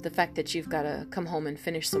the fact that you've got to come home and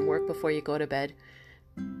finish some work before you go to bed.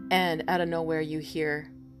 And out of nowhere you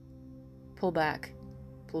hear, pull back.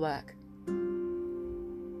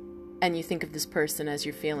 And you think of this person as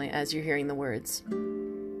you're hearing the words.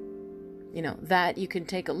 That you can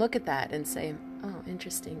take a look at that and say, oh,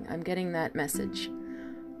 interesting. I'm getting that message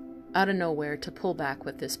out of nowhere to pull back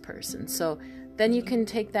with this person. So then you can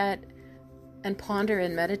take that and ponder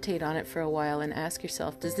and meditate on it for a while and ask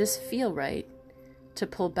yourself, does this feel right to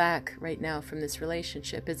pull back right now from this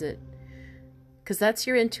relationship? Is it? Because that's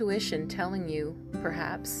your intuition telling you,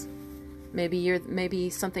 perhaps, maybe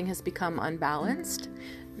something has become unbalanced.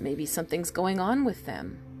 maybe something's going on with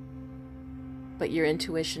them, but your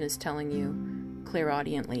intuition is telling you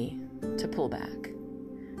clairaudiently to pull back.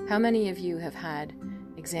 How many of you have had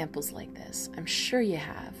examples like this? I'm sure you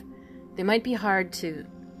have. They might be hard to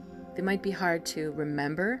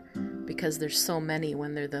remember because there's so many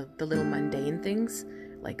when they're the little mundane things,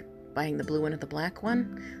 like buying the blue one or the black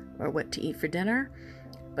one, or what to eat for dinner.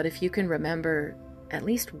 But if you can remember at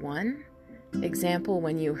least one example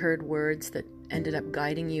when you heard words that ended up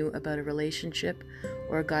guiding you about a relationship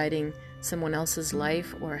or guiding someone else's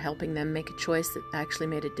life or helping them make a choice that actually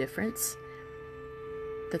made a difference,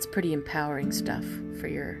 that's pretty empowering stuff for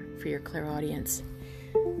your clairaudience.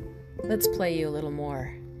 Let's play you a little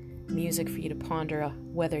more music for you to ponder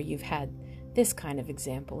whether you've had this kind of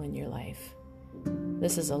example in your life.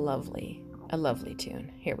 This is a lovely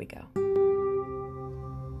tune. Here we go.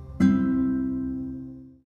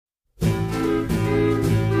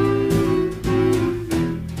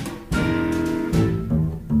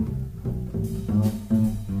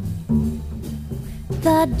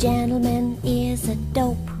 The gentleman is a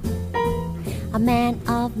dope, a man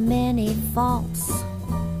of many faults,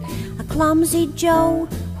 a clumsy Joe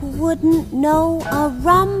who wouldn't know a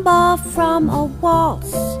rumba from a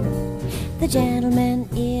waltz. The gentleman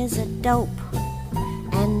is a dope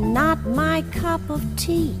and not my cup of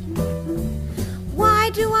tea. Why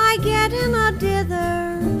do I get in a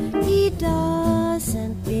dither? He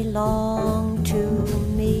doesn't belong to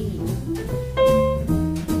me.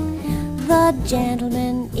 The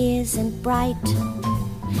gentleman isn't bright,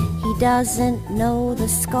 he doesn't know the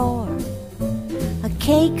score. A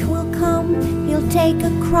cake will come, he'll take a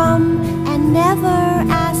crumb and never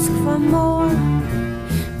ask for more.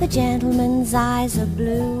 The gentleman's eyes are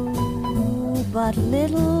blue, but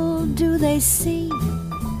little do they see.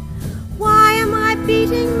 Why am I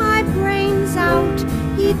beating my brains out?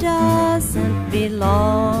 He doesn't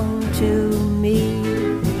belong to me.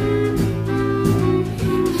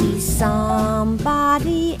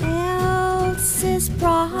 Somebody else's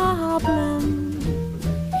problem.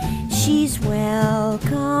 She's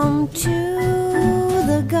welcome to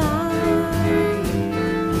the guy.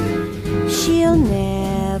 She'll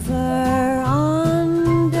never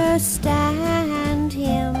understand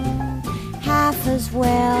him half as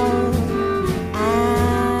well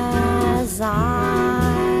as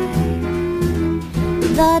I.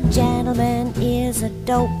 The gentleman is a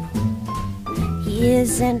dope. He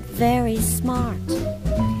isn't very smart.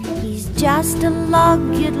 He's just a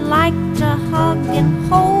lug you'd like to hug and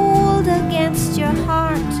hold against your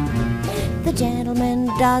heart. The gentleman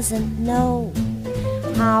doesn't know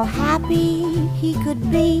how happy he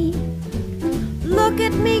could be. Look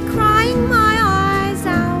at me crying my eyes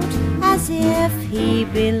out as if he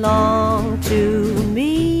belonged to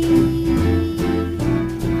me.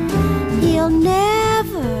 He'll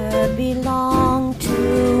never belong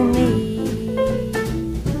to me.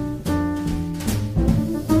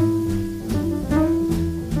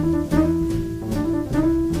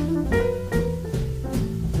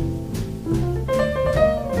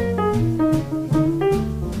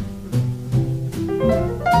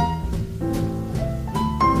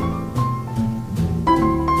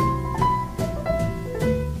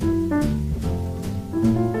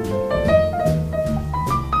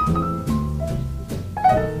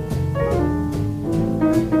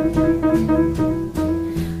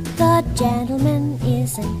 Gentleman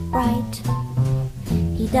isn't bright,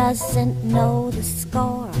 he doesn't know the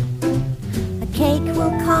score. A cake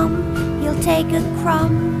will come, he'll take a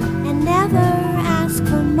crumb and never ask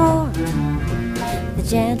for more. The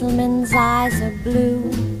gentleman's eyes are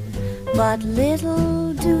blue, but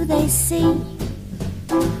little do they see.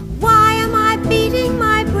 Why am I beating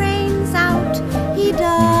my brains out? He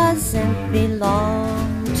doesn't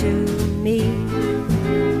belong to me.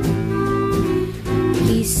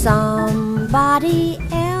 He's somebody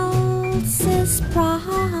else's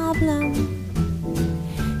problem.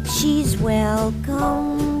 She's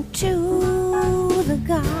welcome to the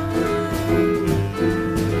guy.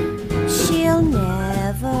 She'll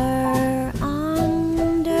never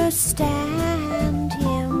understand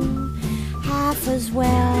him half as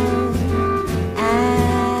well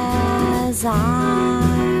as I.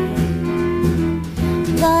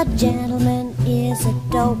 The gentleman is a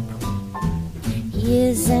dope. He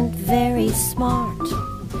isn't very smart.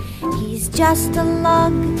 He's just a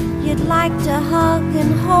lug you'd like to hug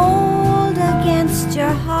and hold against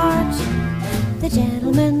your heart. The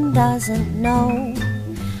gentleman doesn't know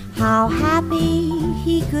how happy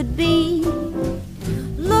he could be.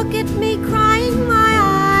 Look at me crying my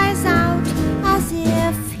eyes out as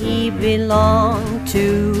if he belonged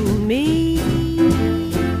to me.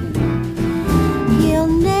 He'll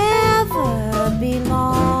never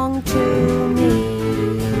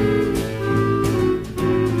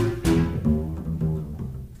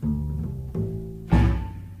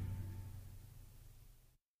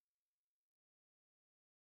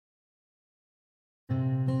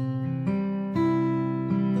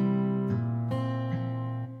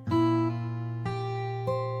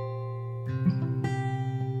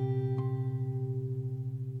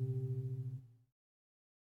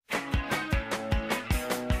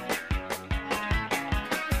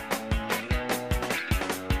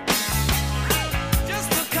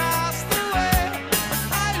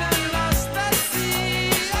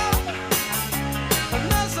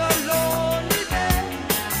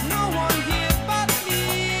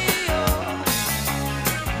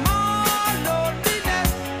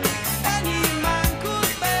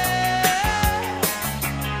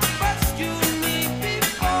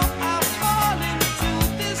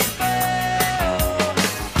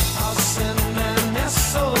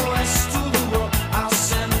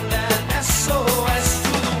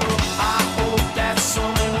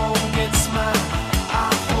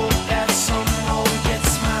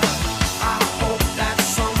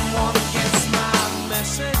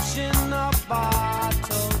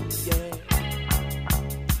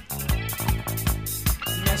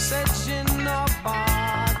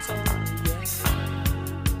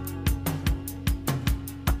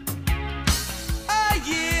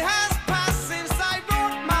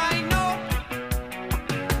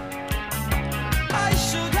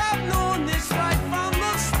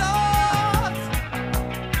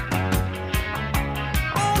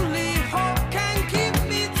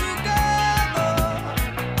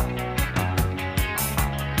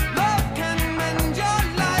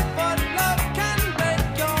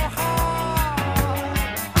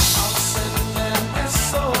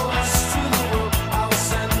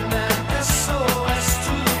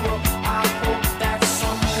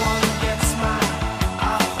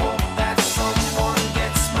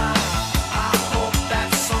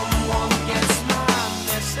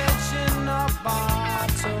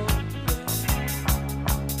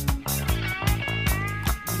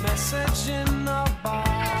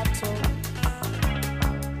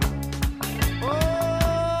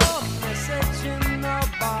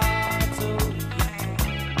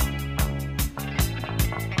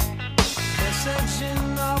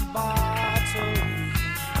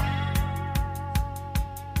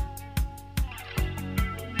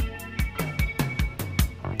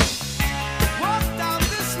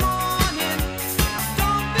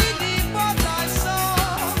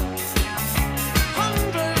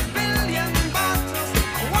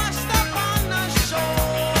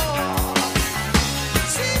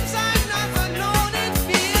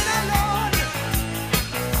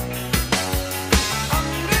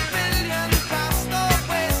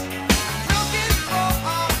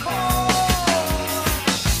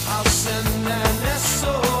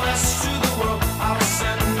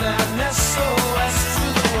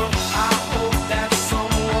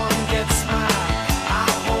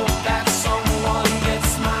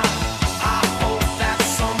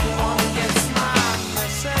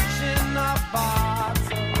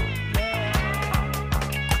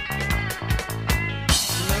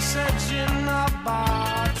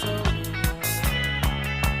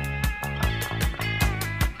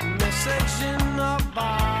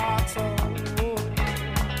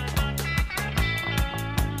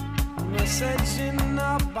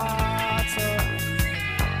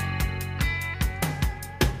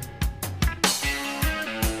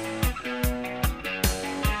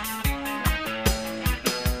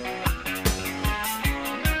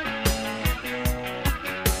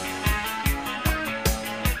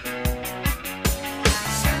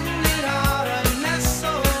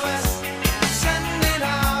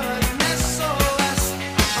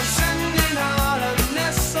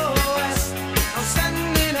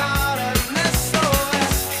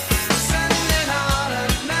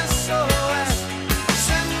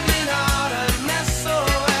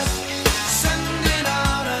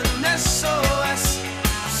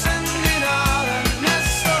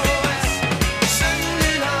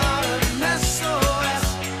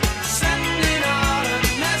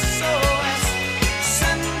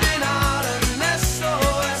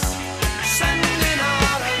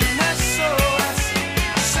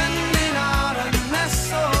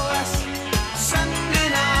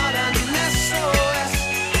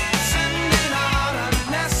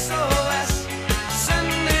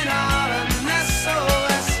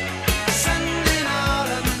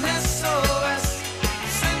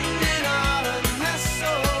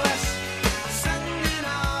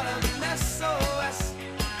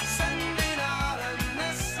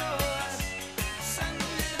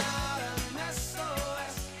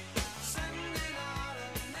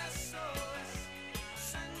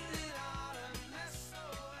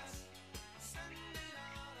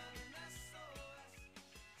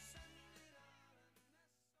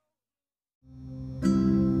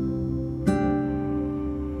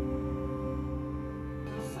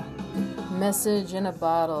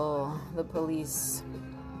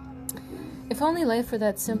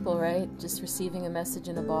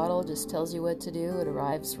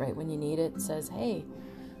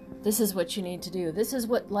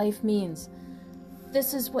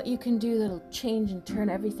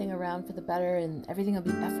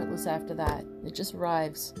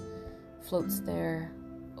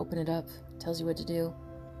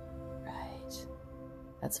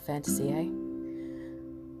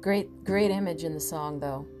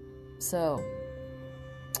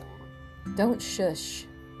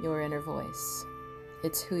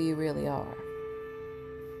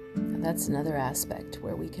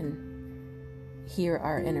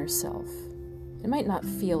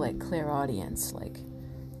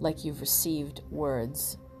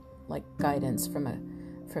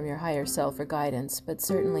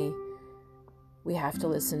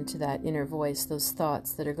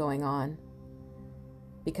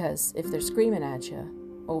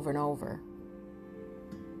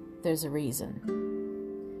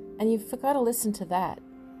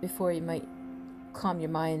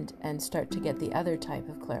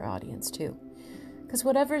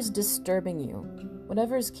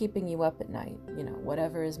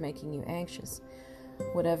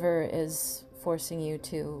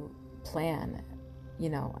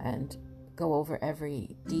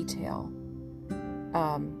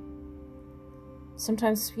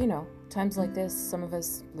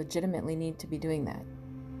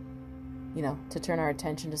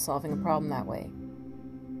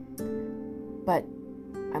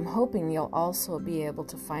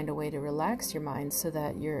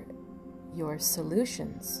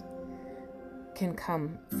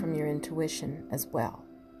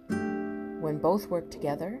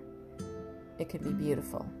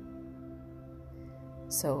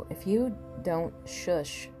So if you don't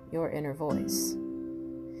shush your inner voice,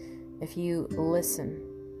 if you listen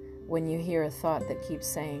when you hear a thought that keeps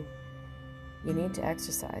saying, you need to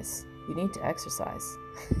exercise,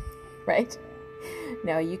 right?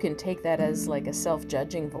 Now you can take that as like a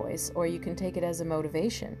self-judging voice, or you can take it as a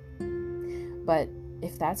motivation. But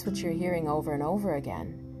if that's what you're hearing over and over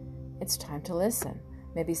again, it's time to listen.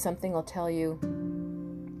 Maybe something will tell you,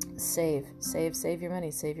 save your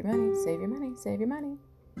money, save your money, save your money, save your money.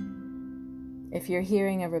 If you're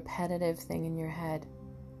hearing a repetitive thing in your head,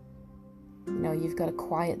 you've got to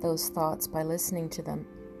quiet those thoughts by listening to them.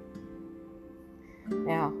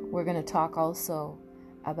 Now, we're going to talk also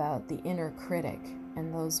about the inner critic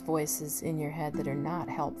and those voices in your head that are not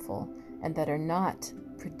helpful and that are not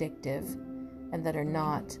predictive and that are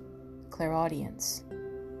not clairaudience.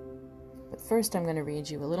 But first, I'm going to read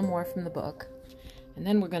you a little more from the book, and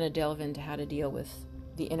then we're going to delve into how to deal with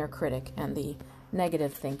the inner critic and the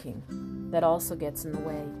negative thinking that also gets in the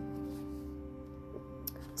way.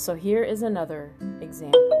 So here is another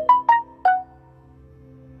example.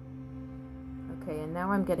 Okay, and now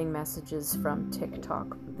I'm getting messages from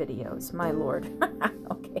TikTok videos. My Lord.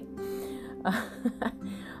 Okay.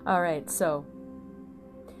 All right, so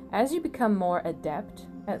as you become more adept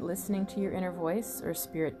at listening to your inner voice or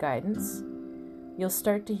spirit guidance, you'll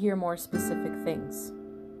start to hear more specific things.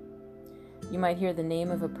 You might hear the name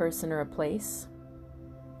of a person or a place.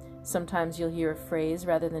 Sometimes you'll hear a phrase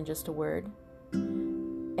rather than just a word,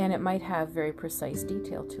 and it might have very precise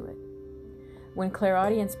detail to it. When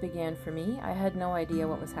clairaudience began for me, I had no idea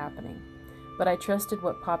what was happening, but I trusted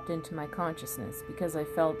what popped into my consciousness because I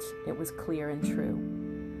felt it was clear and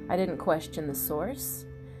true. I didn't question the source.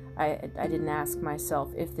 I didn't ask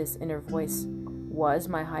myself if this inner voice was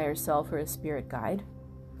my higher self or a spirit guide.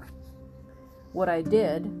 What I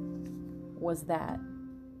did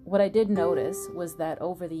notice was that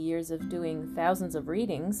over the years of doing thousands of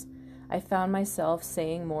readings, I found myself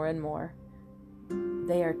saying more and more,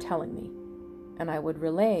 "They are telling me," and I would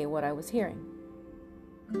relay what I was hearing.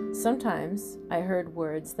 Sometimes I heard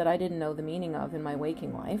words that I didn't know the meaning of in my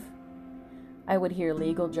waking life. I would hear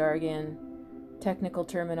legal jargon, technical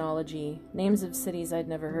terminology, names of cities I'd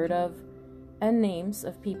never heard of, and names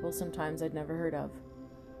of people sometimes I'd never heard of.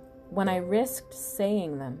 When I risked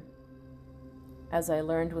saying them, as I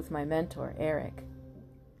learned with my mentor, Eric,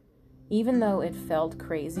 even though it felt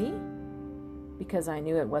crazy, because I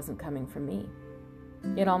knew it wasn't coming from me,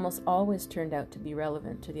 it almost always turned out to be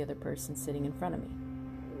relevant to the other person sitting in front of me.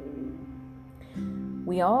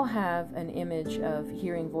 We all have an image of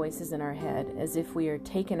hearing voices in our head as if we are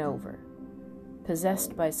taken over,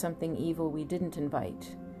 possessed by something evil we didn't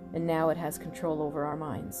invite, and now it has control over our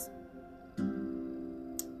minds.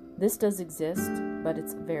 This does exist, but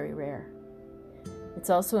it's very rare. It's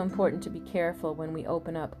also important to be careful when we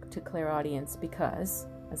open up to clairaudience because,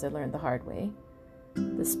 as I learned the hard way,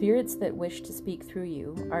 the spirits that wish to speak through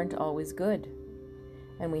you aren't always good,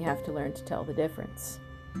 and we have to learn to tell the difference.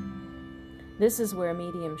 This is where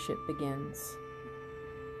mediumship begins,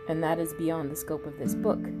 and that is beyond the scope of this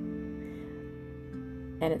book.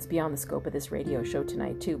 And it's beyond the scope of this radio show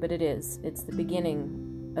tonight too, but it's the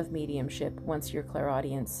beginning of mediumship once your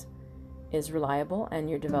clairaudience is reliable and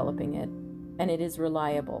you're developing it. And it is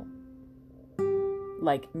reliable,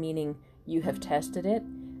 meaning you have tested it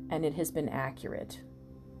and it has been accurate.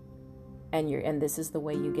 And this is the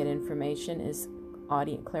way you get information is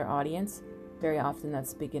clairaudience. Very often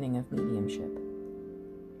that's the beginning of mediumship.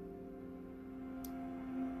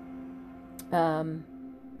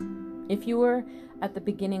 If you were at the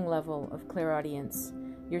beginning level of clairaudience,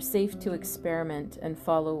 you're safe to experiment and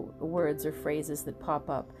follow words or phrases that pop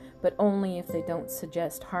up, but only if they don't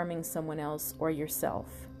suggest harming someone else or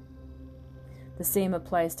yourself. The same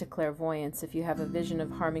applies to clairvoyance. If you have a vision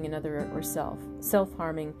of harming another or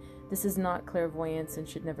self-harming, this is not clairvoyance and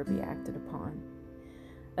should never be acted upon.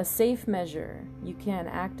 A safe measure you can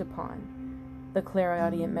act upon the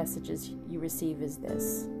clairaudient messages you receive is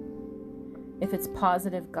this. If it's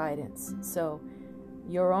positive guidance, so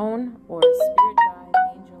your own or a spirit guide,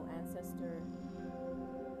 angel, ancestor,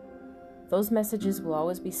 those messages will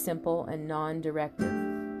always be simple and non-directive.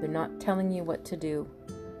 They're not telling you what to do.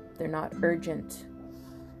 They're not urgent.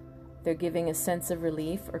 They're giving a sense of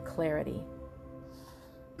relief or clarity.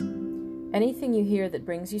 Anything you hear that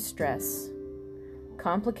brings you stress,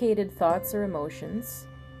 complicated thoughts or emotions,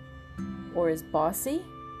 or is bossy,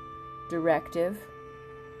 directive,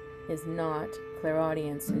 is not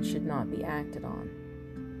clairaudience and should not be acted on.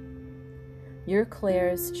 Your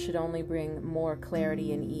clairs should only bring more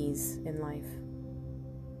clarity and ease in life.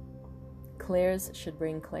 Clairs should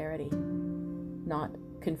bring clarity, not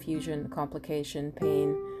confusion, complication,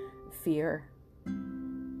 pain, fear.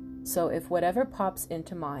 So if whatever pops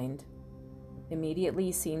into mind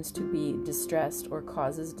immediately seems to be distressed or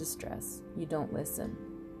causes distress, you don't listen.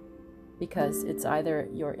 Because it's either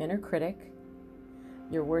your inner critic,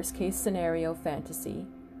 your worst case scenario fantasy,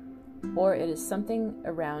 or it is something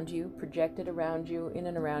around you, projected around you, in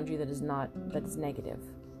and around you that is negative.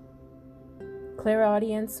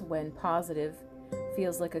 Clairaudience, when positive,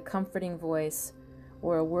 feels like a comforting voice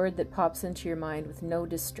or a word that pops into your mind with no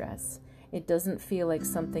distress. It doesn't feel like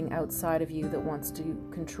something outside of you that wants to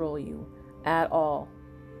control you at all.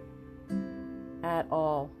 At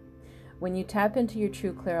all. When you tap into your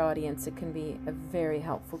true clairaudience, it can be a very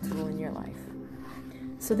helpful tool in your life.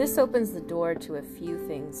 So this opens the door to a few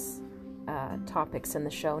things, topics in the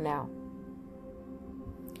show now.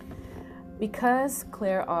 Because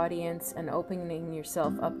clairaudience and opening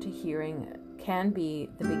yourself up to hearing can be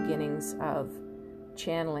the beginnings of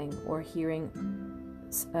channeling or hearing,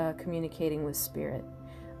 communicating with spirit,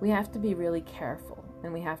 we have to be really careful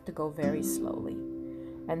and we have to go very slowly.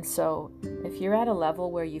 And so if you're at a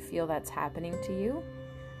level where you feel that's happening to you,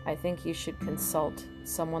 I think you should consult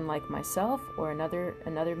someone like myself or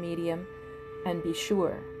another medium and be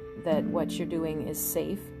sure that what you're doing is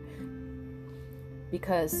safe.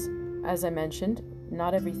 Because, as I mentioned,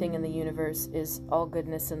 not everything in the universe is all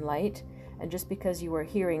goodness and light. And just because you are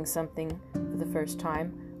hearing something for the first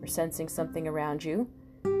time or sensing something around you,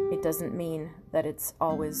 it doesn't mean that it's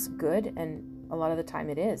always good. And a lot of the time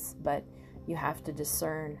it is, but you have to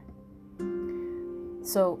discern.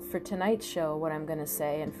 So for tonight's show, what I'm going to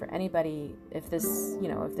say, and for anybody, if this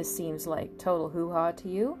seems like total hoo-ha to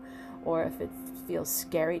you, or if it feels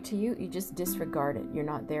scary to you, you just disregard it. You're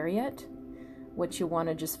not there yet. What you want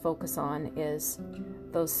to just focus on is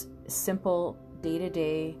those simple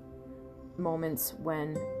day-to-day moments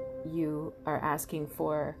when you are asking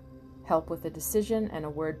for help with a decision and a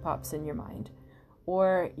word pops in your mind.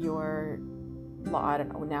 Or I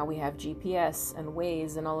don't know, now we have GPS and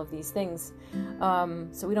Waze and all of these things,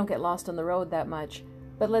 so we don't get lost on the road that much.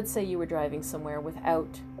 But let's say you were driving somewhere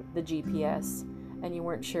without the GPS and you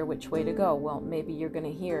weren't sure which way to go. Well, maybe you're going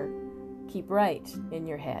to hear keep right in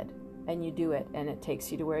your head, and you do it, and it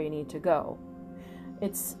takes you to where you need to go.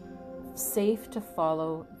 It's safe to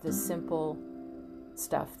follow the simple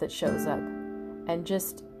stuff that shows up, and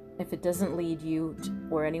just if it doesn't lead you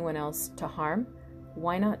or anyone else to harm,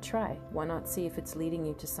 why not try? Why not see if it's leading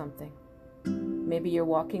you to something? Maybe you're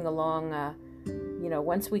walking along,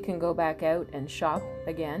 once we can go back out and shop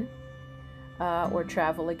again, or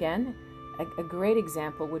travel again, a great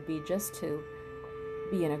example would be just to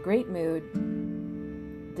be in a great mood,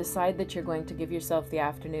 decide that you're going to give yourself the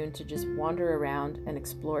afternoon to just wander around and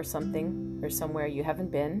explore something or somewhere you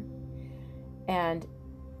haven't been. And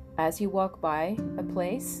as you walk by a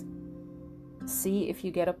place, see if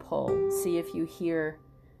you get a pull. See if you hear,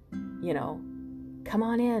 come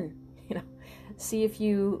on in. See if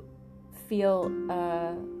you feel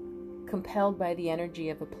compelled by the energy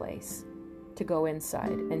of a place to go inside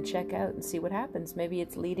and check out and see what happens. Maybe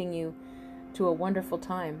it's leading you to a wonderful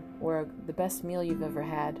time, or the best meal you've ever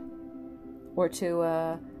had, or to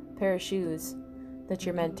a pair of shoes that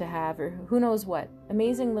you're meant to have, or who knows what.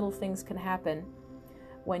 Amazing little things can happen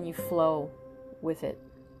when you flow with it.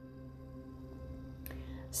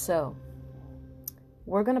 So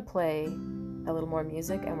we're going to play a little more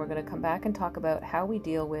music, and we're going to come back and talk about how we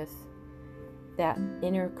deal with that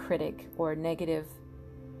inner critic or negative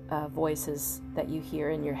voices that you hear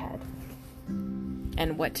in your head,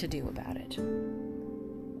 and what to do about it.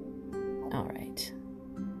 All right.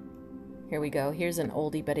 Here we go. Here's an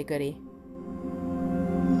oldie but a goodie.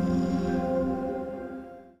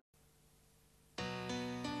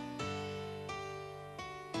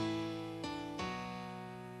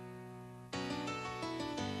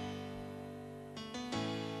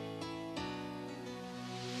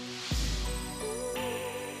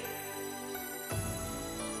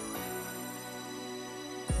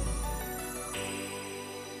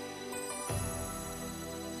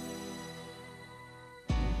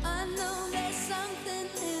 I know there's something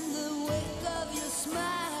in the wake of your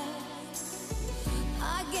smile.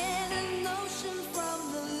 I get a notion from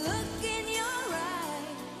the look in your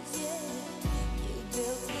eyes. Yeah, you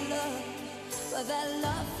built a love, but that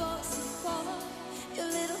love falls apart. Your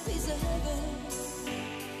little piece of heaven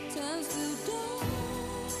turns to dust.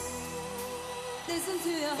 Listen to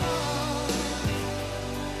your heart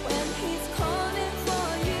when he's calling for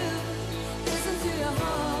you. Listen to your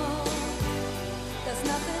heart. There's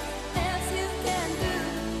nothing else you can do.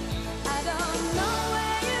 I don't know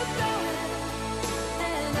where you're going,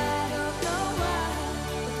 and I don't know why.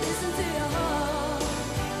 But listen to your heart.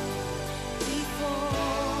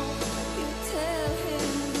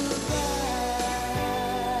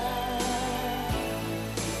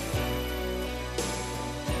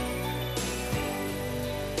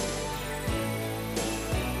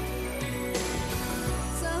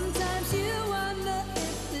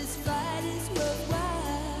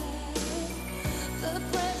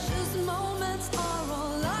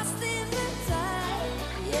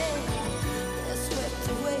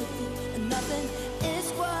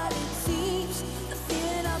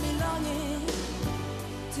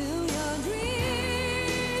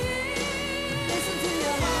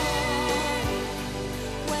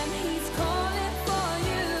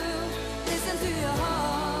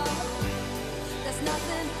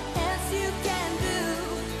 nothing else you can do.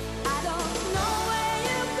 I don't know where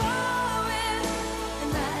you're going,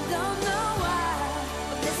 and I don't know why.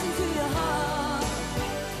 But listen to your heart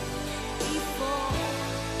before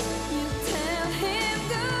you tell him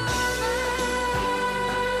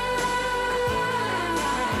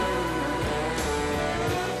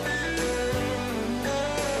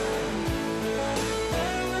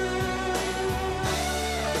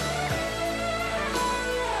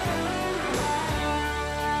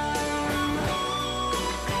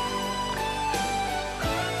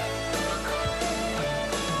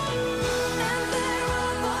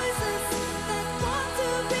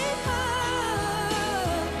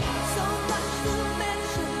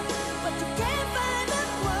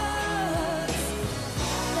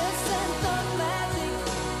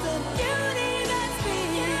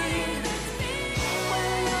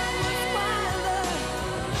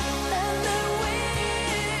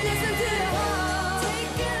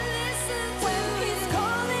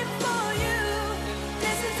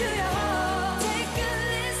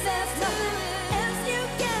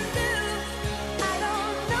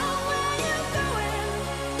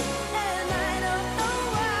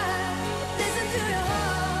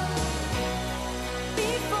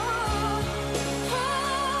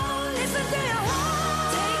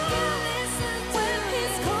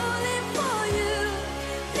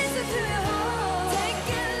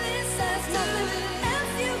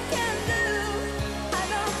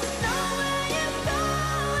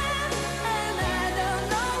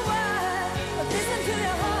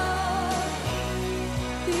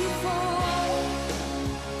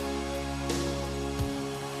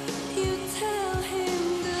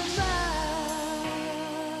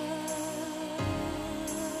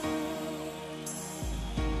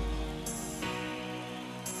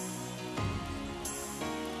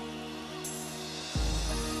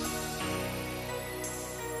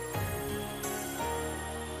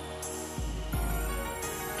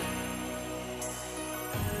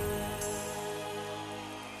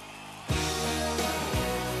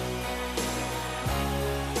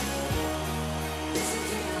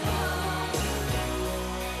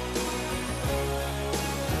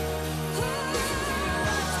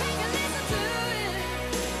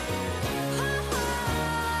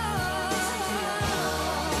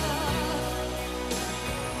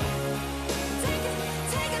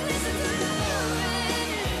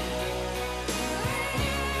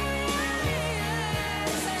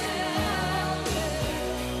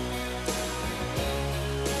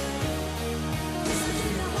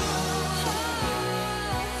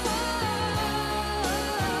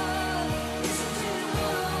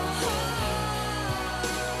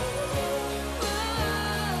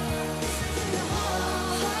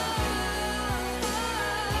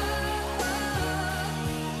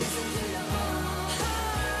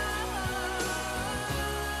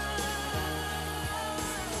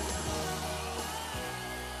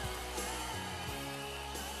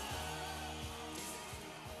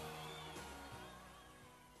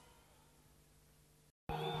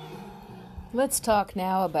Let's talk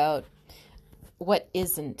now about what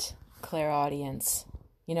isn't clairaudience.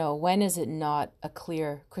 You know, when is it not a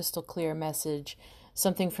clear, crystal clear message,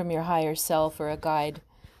 something from your higher self or a guide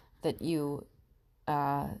that you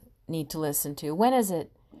need to listen to? When is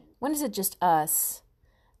it just us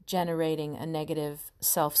generating a negative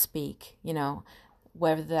self-speak? You know,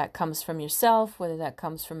 whether that comes from yourself, whether that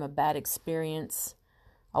comes from a bad experience,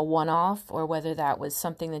 a one-off, or whether that was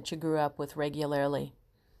something that you grew up with regularly,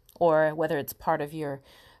 or whether it's part of your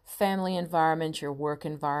family environment, your work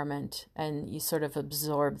environment, and you sort of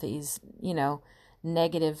absorb these, you know,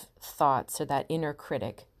 negative thoughts or that inner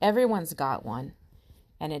critic. Everyone's got one,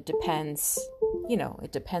 and it depends, you know,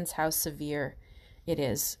 it depends how severe it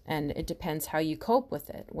is, and it depends how you cope with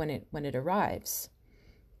it when it arrives.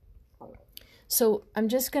 So I'm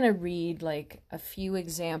just going to read like a few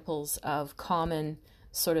examples of common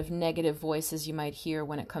sort of negative voices you might hear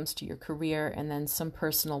when it comes to your career, and then some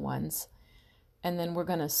personal ones. And then we're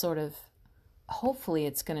going to sort of, hopefully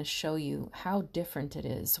it's going to show you how different it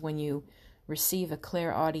is when you receive a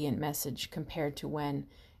clairaudient message compared to when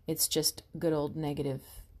it's just good old negative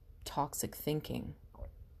toxic thinking,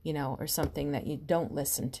 you know, or something that you don't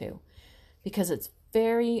listen to. Because it's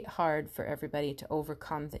very hard for everybody to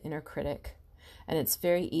overcome the inner critic. And it's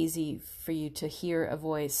very easy for you to hear a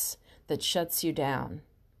voice that shuts you down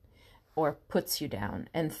or puts you down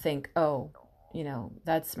and think, oh, you know,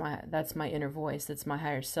 that's my inner voice, that's my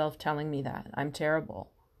higher self telling me that I'm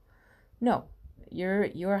terrible. No,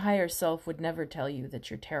 your higher self would never tell you that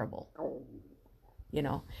you're terrible, you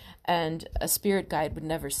know, and a spirit guide would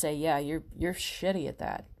never say, yeah, you're shitty at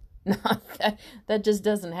that. That just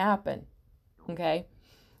doesn't happen. Okay?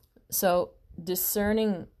 So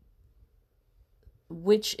discerning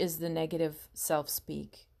which is the negative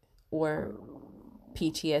self-speak or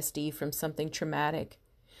PTSD from something traumatic,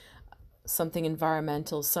 something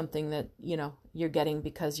environmental, something that, you're getting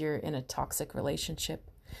because you're in a toxic relationship.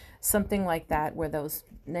 Something like that, where those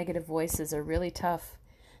negative voices are really tough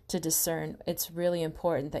to discern. It's really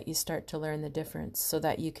important that you start to learn the difference so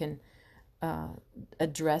that you can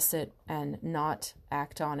address it and not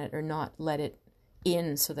act on it or not let it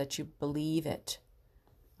in so that you believe it.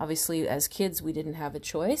 Obviously, as kids, we didn't have a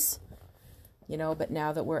choice, but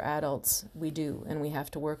now that we're adults, we do, and we have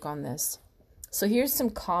to work on this. So here's some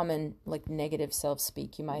common, negative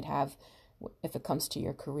self-speak you might have if it comes to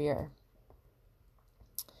your career.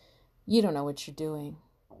 You don't know what you're doing.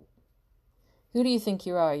 Who do you think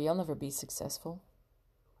you are? You'll never be successful.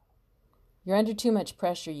 You're under too much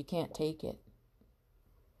pressure. You can't take it.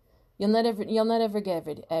 You'll not ever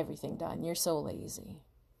get everything done. You're so lazy.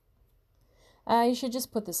 You should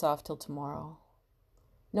just put this off till tomorrow.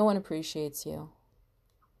 No one appreciates you.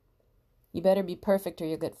 You better be perfect or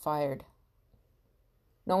you'll get fired.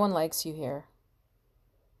 No one likes you here.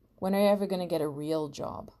 When are you ever going to get a real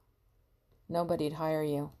job? Nobody'd hire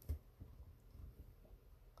you.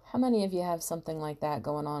 How many of you have something like that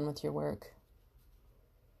going on with your work?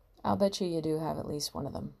 I'll bet you do have at least one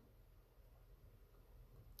of them.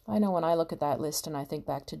 I know when I look at that list and I think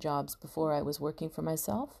back to jobs before I was working for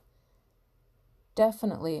myself,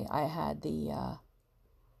 definitely I had the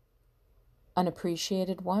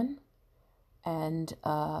unappreciated one, and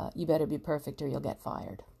you better be perfect or you'll get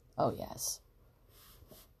fired. Oh, yes.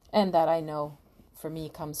 And that, I know, for me,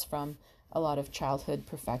 comes from a lot of childhood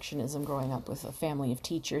perfectionism growing up with a family of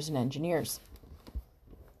teachers and engineers.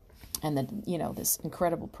 And then, this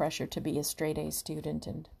incredible pressure to be a straight A student.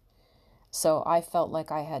 And so I felt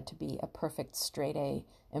like I had to be a perfect straight A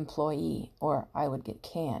employee or I would get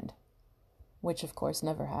canned, which of course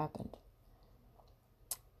never happened.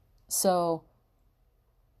 So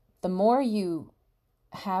the more you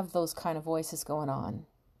have those kind of voices going on,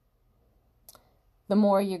 the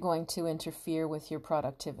more you're going to interfere with your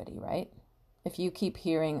productivity, right? If you keep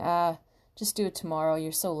hearing, just do it tomorrow,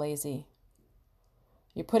 you're so lazy.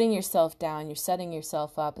 You're putting yourself down, you're setting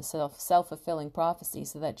yourself up a self-fulfilling prophecy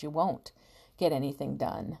so that you won't get anything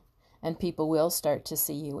done. And people will start to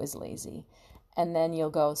see you as lazy. And then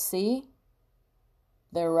you'll go, see,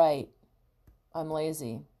 they're right, I'm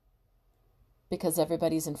lazy. Because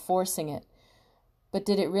everybody's enforcing it. But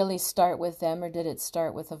did it really start with them, or did it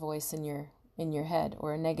start with a voice in your head,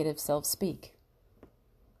 or a negative self-speak?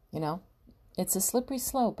 It's a slippery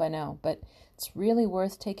slope, I know, but it's really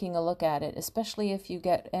worth taking a look at it, especially if you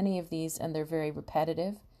get any of these and they're very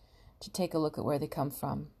repetitive, to take a look at where they come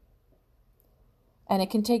from. And it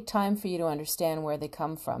can take time for you to understand where they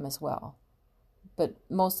come from as well. But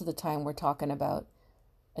most of the time we're talking about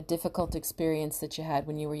a difficult experience that you had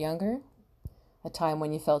when you were younger, a time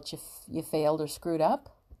when you felt you failed or screwed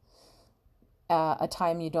up, a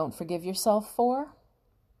time you don't forgive yourself for,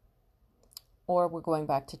 or we're going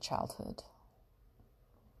back to childhood.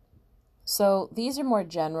 So these are more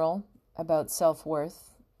general about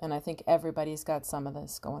self-worth, and I think everybody's got some of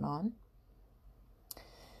this going on.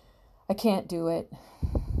 I can't do it.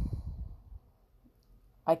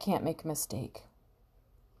 I can't make a mistake.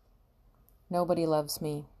 Nobody loves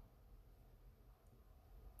me.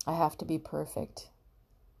 I have to be perfect.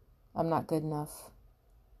 I'm not good enough.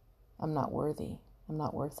 I'm not worthy. I'm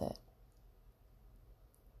not worth it.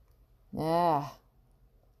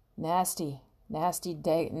 Nasty,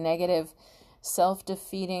 negative,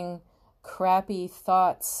 self-defeating, crappy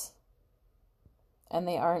thoughts. And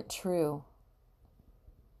they aren't true.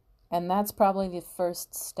 And that's probably the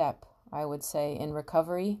first step, I would say, in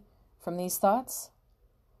recovery from these thoughts.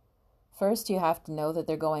 First, you have to know that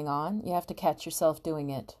they're going on. You have to catch yourself doing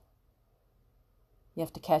it. You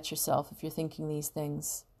have to catch yourself if you're thinking these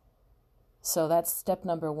things. So that's step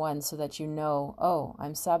number one, so that you know, oh,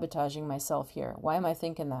 I'm sabotaging myself here. Why am I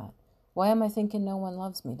thinking that? Why am I thinking no one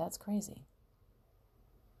loves me? That's crazy.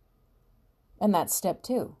 And that's step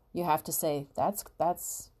two. You have to say,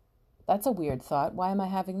 that's a weird thought. Why am I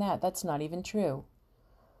having that? That's not even true.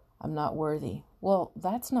 I'm not worthy. Well,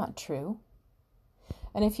 that's not true.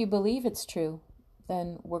 And if you believe it's true,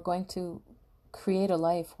 then we're going to create a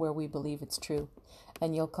life where we believe it's true.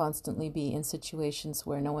 And you'll constantly be in situations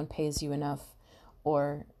where no one pays you enough,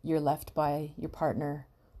 or you're left by your partner,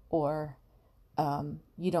 or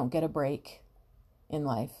you don't get a break in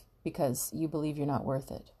life because you believe you're not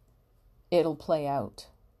worth it. It'll play out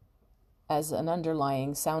as an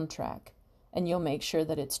underlying soundtrack, and you'll make sure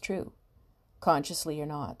that it's true, consciously or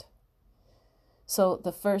not. So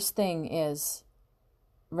the first thing is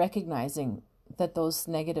recognizing that those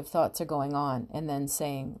negative thoughts are going on and then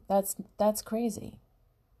saying, that's crazy.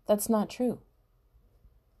 That's not true.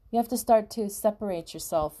 You have to start to separate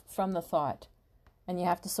yourself from the thought, and you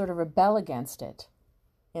have to sort of rebel against it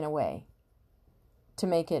in a way to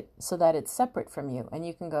make it so that it's separate from you. And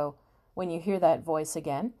you can go, when you hear that voice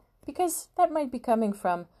again, because that might be coming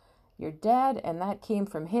from your dad, and that came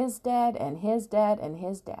from his dad and his dad and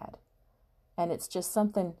his dad. And it's just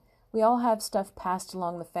something, we all have stuff passed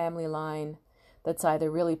along the family line that's either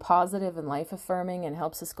really positive and life affirming and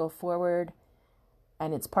helps us go forward,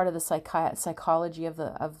 and it's part of the psychology of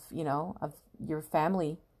your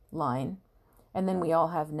family line. And then we all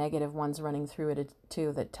have negative ones running through it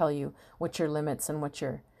too that tell you what your limits and what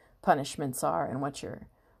your punishments are, and what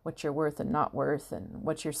you're worth and not worth, and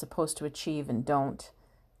what you're supposed to achieve and don't.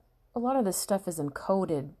 A lot of this stuff is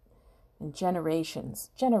encoded in generations.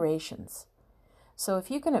 So if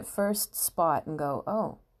you can at first spot and go,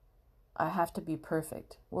 oh, I have to be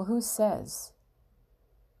perfect. Well, who says?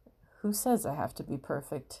 Who says I have to be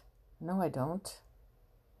perfect? No, I don't.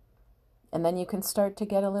 And then you can start to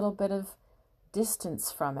get a little bit of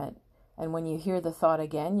distance from it. And when you hear the thought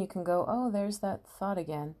again, you can go, oh, there's that thought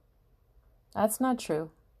again. That's not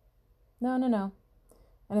true. No.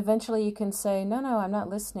 And eventually you can say, no, I'm not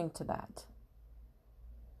listening to that.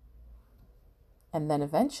 And then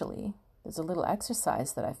eventually, there's a little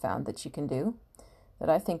exercise that I found that you can do that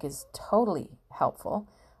I think is totally helpful.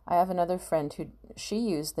 I have another friend she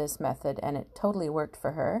used this method and it totally worked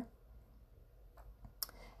for her.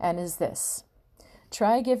 And is this: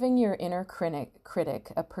 try giving your inner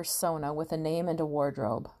critic a persona with a name and a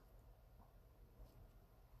wardrobe.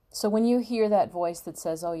 So when you hear that voice that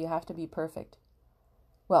says, oh, you have to be perfect,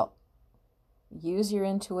 well, use your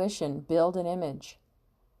intuition, build an image.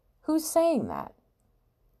 Who's saying that?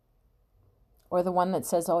 Or the one that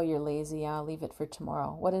says, oh, you're lazy, I'll leave it for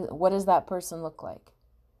tomorrow. What does that person look like?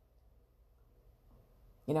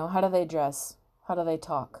 How do they dress? How do they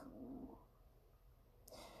talk?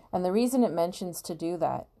 And the reason it mentions to do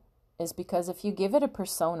that is because if you give it a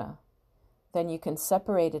persona, then you can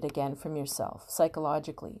separate it again from yourself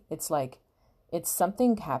psychologically. It's like it's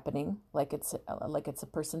something happening, like it's a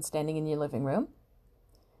person standing in your living room,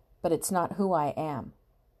 but it's not who I am.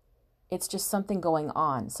 It's just something going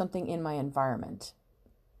on, something in my environment.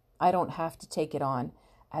 I don't have to take it on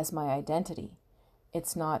as my identity.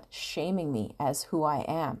 It's not shaming me as who I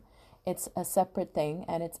am. It's a separate thing,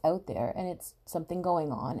 and it's out there, and it's something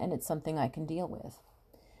going on, and it's something I can deal with.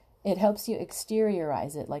 It helps you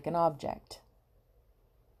exteriorize it like an object.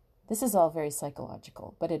 This is all very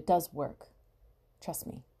psychological, but it does work. Trust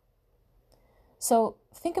me. So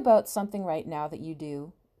think about something right now that you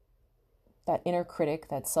do, that inner critic,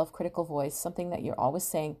 that self-critical voice, something that you're always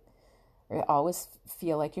saying, or always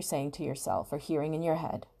feel like you're saying to yourself or hearing in your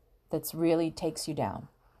head that's really takes you down.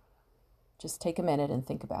 Just take a minute and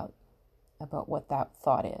think about what that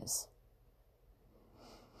thought is.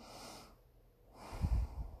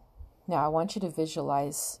 Now, I want you to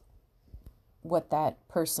visualize what that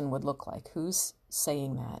person would look like. Who's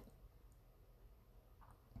saying that?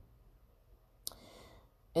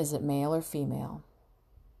 Is it male or female?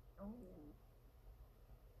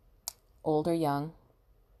 Old or young?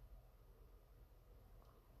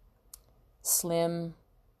 Slim,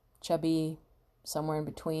 chubby, somewhere in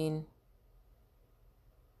between?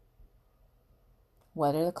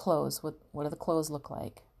 What are the clothes? What do the clothes look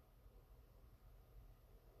like?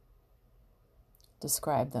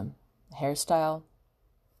 Describe them. Hairstyle?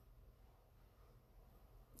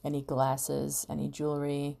 Any glasses? Any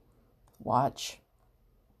jewelry? Watch?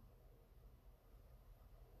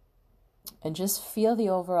 And just feel the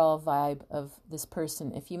overall vibe of this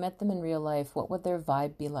person. If you met them in real life, what would their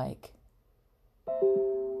vibe be like?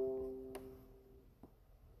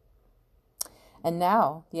 And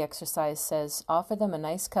now the exercise says, offer them a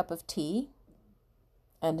nice cup of tea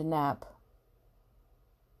and a nap.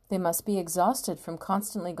 They must be exhausted from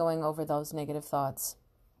constantly going over those negative thoughts.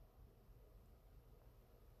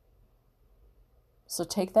 So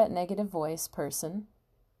take that negative voice person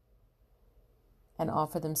and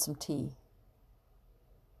offer them some tea.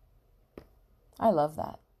 I love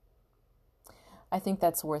that. I think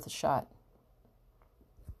that's worth a shot.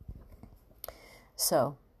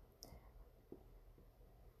 So,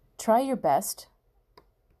 try your best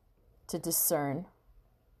to discern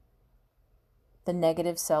the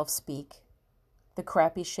negative self-speak, the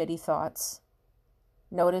crappy, shitty thoughts.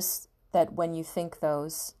 Notice that when you think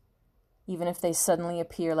those, even if they suddenly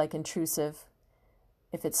appear like intrusive,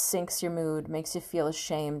 if it sinks your mood, makes you feel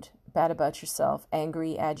ashamed, bad about yourself,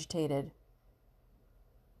 angry, agitated,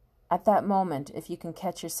 At that moment, if you can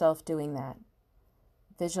catch yourself doing that,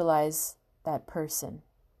 visualize that person,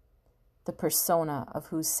 the persona of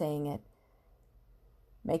who's saying it.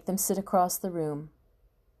 Make them sit across the room.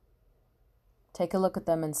 Take a look at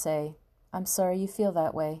them and say, I'm sorry you feel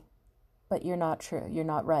that way, but you're not true. You're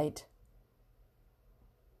not right.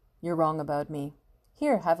 You're wrong about me.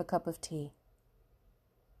 Here, have a cup of tea.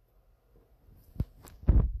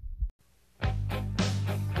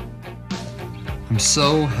 I'm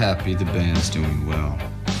so happy the band's doing well.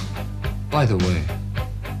 By the way,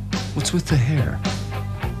 what's with the hair?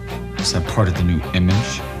 Is that part of the new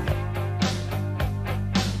image?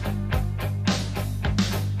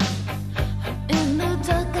 In the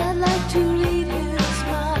dark, I'd like to read his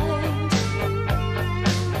mind,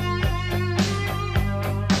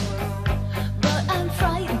 but I'm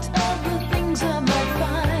frightened of the things I might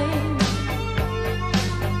find.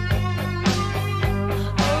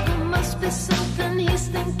 Oh, there must be something he's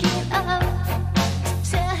thinking of to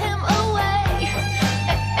tear him away.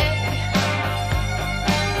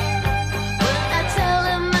 When I tell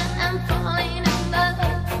him that I'm falling in love,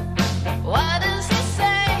 what does he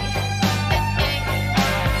say?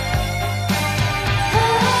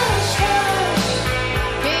 Hush, hush,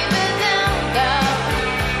 keep it down, down,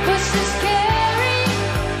 'cause it's scary.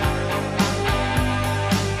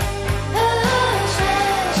 Hush,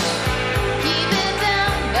 hush, keep it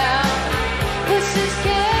down, down, 'cause it's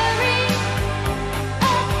scary.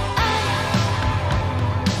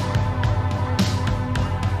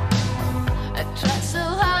 I try so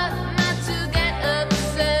hard not to get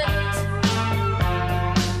upset,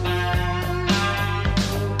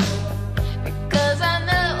 because I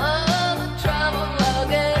know all the trouble I'll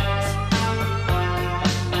get.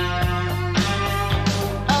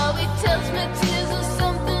 Oh, he tells me tears are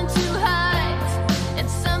something to hide and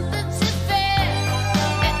something to fear.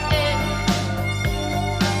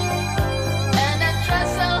 And I try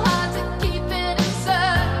so hard to keep it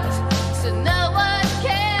inside, so no one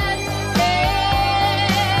can hear.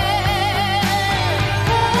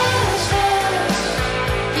 Hush, hush,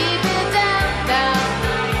 keep it down, down,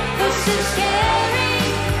 'cause it's scary.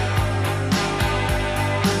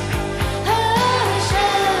 Hush,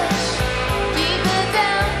 hush, keep it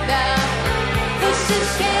down, down, 'cause it's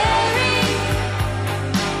scary.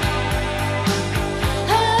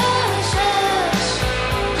 Hush, hush,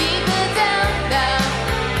 keep it down, down,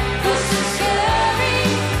 'cause it's scary.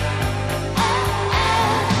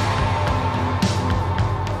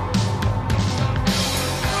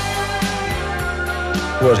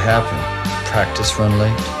 What happened? Practice run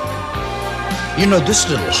late? You know, this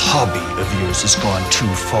little hobby of yours has gone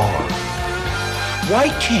too far. Why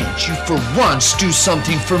can't you for once do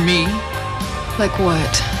something for me? Like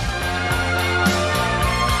what?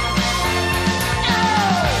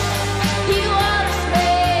 He wants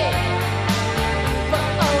me, but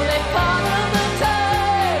only part of the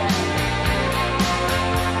time.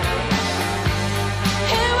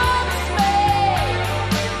 He wants me,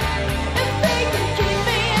 if they can keep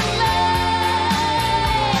me in line.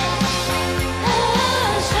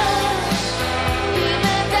 Hush, hush, keep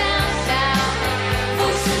it down, down,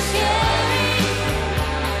 'cause it's scary.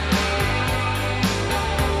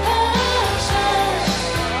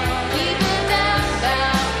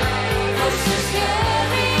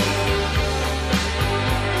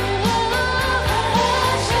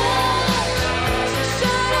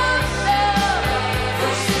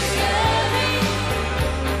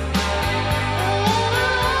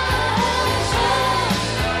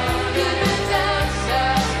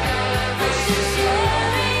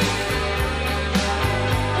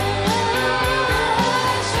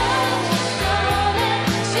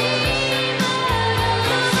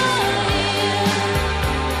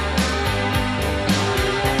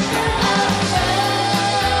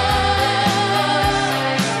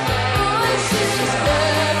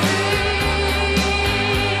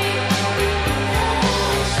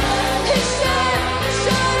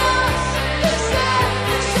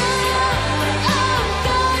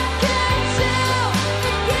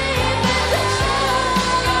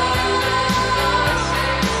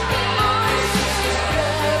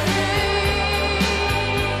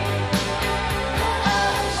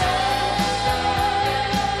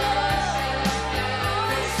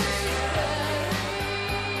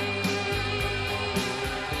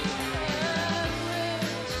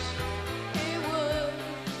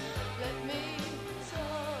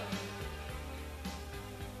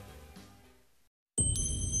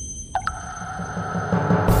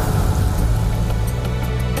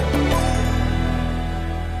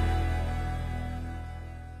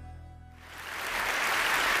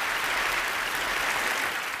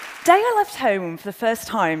 day I left home for the first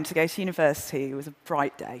time to go to university was a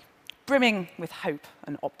bright day, brimming with hope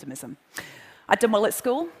and optimism. I'd done well at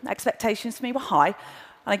school, expectations for me were high,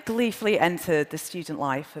 and I gleefully entered the student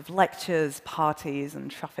life of lectures, parties, and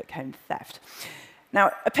traffic cone theft.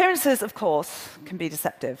 Now, appearances, of course, can be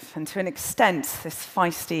deceptive, and to an extent, this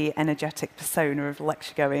feisty, energetic persona of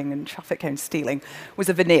lecture-going and traffic cone stealing was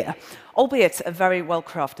a veneer, albeit a very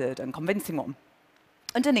well-crafted and convincing one.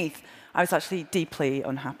 Underneath, I was actually deeply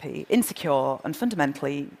unhappy, insecure, and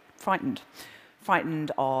fundamentally frightened.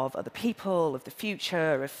 Frightened of other people, of the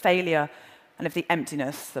future, of failure, and of the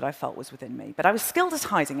emptiness that I felt was within me. But I was skilled at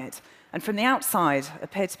hiding it, and from the outside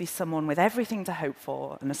appeared to be someone with everything to hope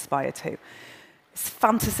for and aspire to. This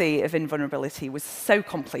fantasy of invulnerability was so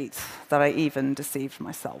complete that I even deceived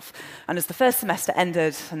myself. And as the first semester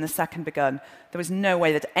ended and the second begun, there was no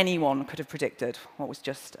way that anyone could have predicted what was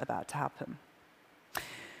just about to happen.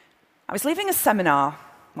 I was leaving a seminar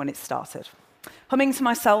when it started, humming to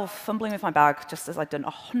myself, fumbling with my bag, just as I'd done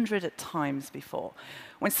 100 times before,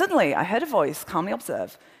 when suddenly I heard a voice calmly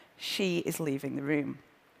observe, "She is leaving the room."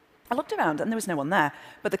 I looked around and there was no one there,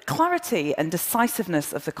 but the clarity and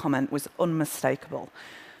decisiveness of the comment was unmistakable.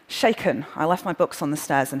 Shaken, I left my books on the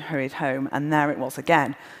stairs and hurried home, and there it was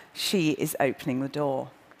again. She is opening the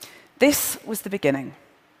door. This was the beginning.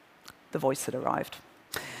 The voice had arrived.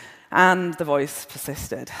 And the voice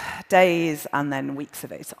persisted. Days and then weeks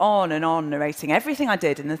of it, on, narrating everything I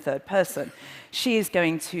did in the third person. She is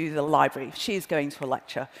going to the library. She is going to a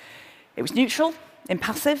lecture. It was neutral,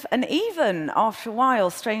 impassive, and even, after a while,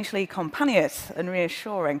 strangely companionate and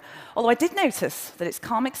reassuring. Although I did notice that its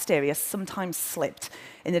calm exterior sometimes slipped,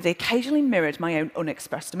 in that it occasionally mirrored my own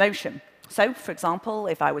unexpressed emotion. So, for example,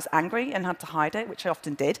 if I was angry and had to hide it, which I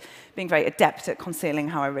often did, being very adept at concealing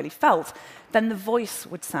how I really felt, then the voice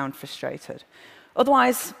would sound frustrated.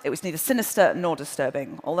 Otherwise, it was neither sinister nor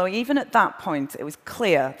disturbing, although even at that point, it was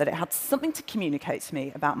clear that it had something to communicate to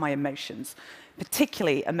me about my emotions,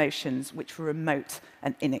 particularly emotions which were remote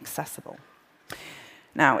and inaccessible.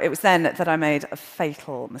 Now, it was then that I made a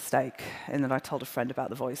fatal mistake, in that I told a friend about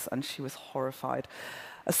the voice, and she was horrified.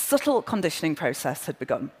 A subtle conditioning process had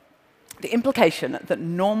begun. The implication that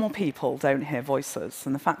normal people don't hear voices,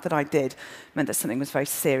 and the fact that I did, meant that something was very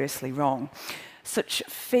seriously wrong. Such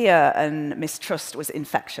fear and mistrust was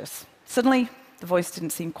infectious. Suddenly, the voice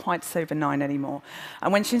didn't seem quite so benign anymore.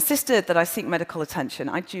 And when she insisted that I seek medical attention,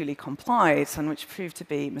 I duly complied, and which proved to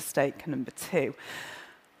be mistake number 2.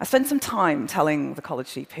 I spent some time telling the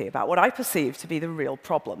college GP about what I perceived to be the real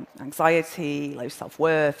problem: anxiety, low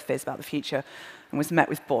self-worth, fears about the future, and was met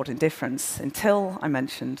with bored indifference until I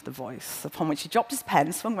mentioned the voice, upon which he dropped his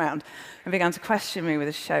pen, swung round, and began to question me with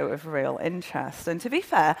a show of real interest. And to be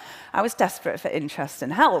fair, I was desperate for interest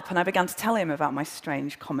and help, and I began to tell him about my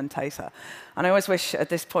strange commentator. And I always wish at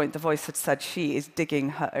this point the voice had said, "She is digging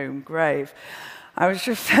her own grave." I was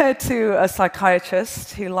referred to a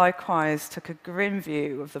psychiatrist who likewise took a grim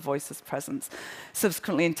view of the voice's presence,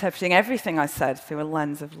 subsequently interpreting everything I said through a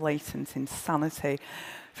lens of latent insanity.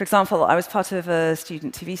 For example, I was part of a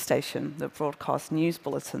student TV station that broadcast news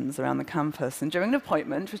bulletins around the campus, and during an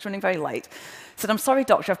appointment, which was running very late, said, "I'm sorry,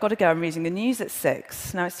 doctor, I've got to go, I'm reading the news at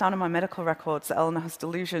 6. Now, it's down in my medical records that Eleanor has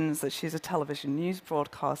delusions that she's a television news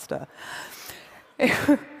broadcaster.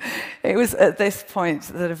 It was at this point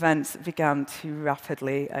that events began to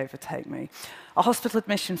rapidly overtake me. A hospital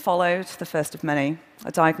admission followed, the first of many.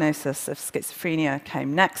 A diagnosis of schizophrenia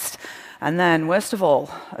came next. And then, worst of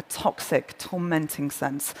all, a toxic, tormenting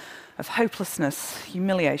sense of hopelessness,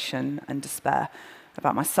 humiliation, and despair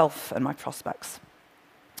about myself and my prospects.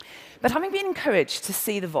 But having been encouraged to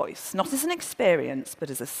see the voice, not as an experience, but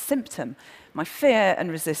as a symptom, my fear and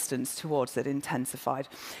resistance towards it intensified.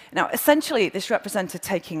 Now, essentially, this represented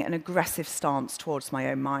taking an aggressive stance towards my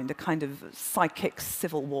own mind, a kind of psychic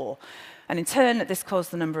civil war. And in turn, this caused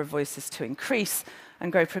the number of voices to increase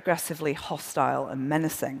and grow progressively hostile and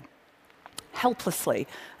menacing. Helplessly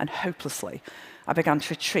and hopelessly, I began to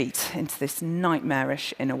retreat into this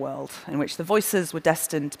nightmarish inner world in which the voices were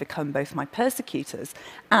destined to become both my persecutors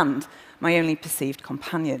and my only perceived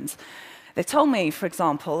companions. They told me, for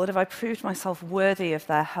example, that if I proved myself worthy of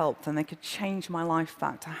their help, then they could change my life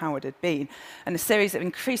back to how it had been. And a series of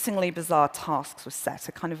increasingly bizarre tasks was set,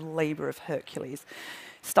 a kind of labor of Hercules.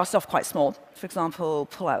 It started off quite small, for example,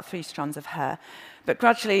 pull out 3 strands of hair, but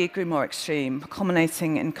gradually it grew more extreme,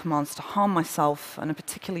 culminating in commands to harm myself and a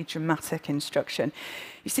particularly dramatic instruction.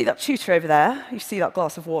 You see that tutor over there? You see that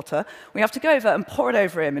glass of water? We have to go over and pour it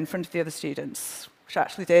over him in front of the other students. which I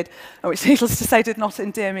actually did, and which, needless to say, did not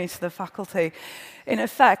endear me to the faculty. In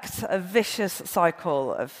effect, a vicious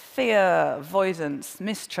cycle of fear, avoidance,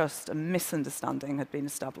 mistrust, and misunderstanding had been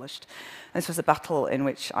established. This was a battle in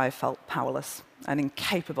which I felt powerless and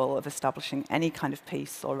incapable of establishing any kind of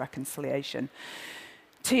peace or reconciliation.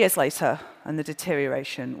 2 years later, and the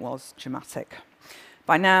deterioration was dramatic.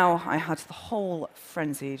 By now, I had the whole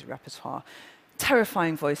frenzied repertoire: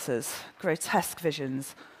 terrifying voices, grotesque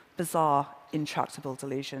visions, bizarre, intractable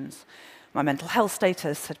delusions. My mental health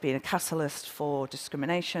status had been a catalyst for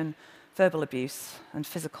discrimination, verbal abuse, and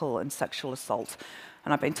physical and sexual assault.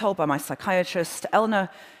 And I'd been told by my psychiatrist, Eleanor,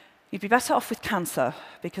 you'd be better off with cancer,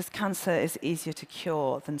 because cancer is easier to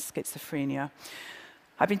cure than schizophrenia.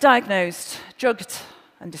 I'd been diagnosed, drugged,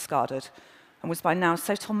 and discarded, and was by now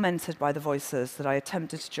so tormented by the voices that I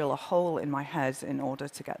attempted to drill a hole in my head in order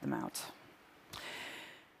to get them out.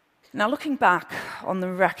 Now, looking back on the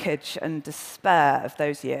wreckage and despair of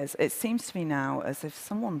those years, it seems to me now as if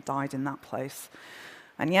someone died in that place,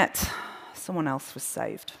 and yet someone else was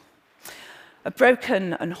saved. A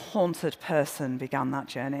broken and haunted person began that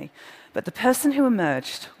journey, but the person who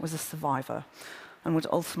emerged was a survivor and would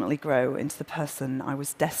ultimately grow into the person I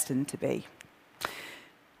was destined to be.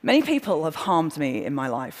 Many people have harmed me in my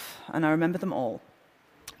life, and I remember them all,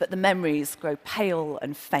 but the memories grow pale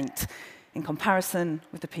and faint in comparison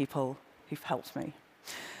with the people who've helped me.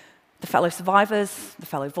 The fellow survivors, the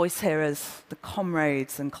fellow voice hearers, the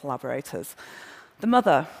comrades and collaborators. The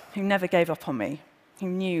mother who never gave up on me, who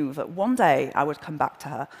knew that one day I would come back to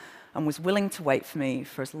her and was willing to wait for me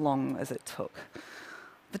for as long as it took.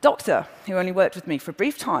 The doctor who only worked with me for a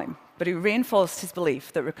brief time, but who reinforced his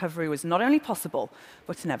belief that recovery was not only possible,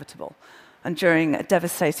 but inevitable. And during a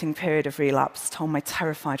devastating period of relapse, told my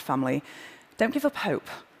terrified family, don't give up hope.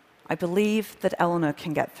 I believe that Eleanor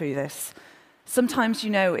can get through this. Sometimes,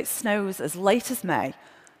 it snows as late as May,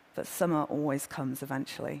 but summer always comes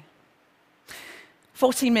eventually.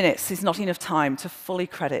 14 minutes is not enough time to fully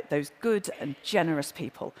credit those good and generous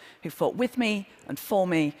people who fought with me and for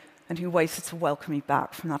me and who waited to welcome me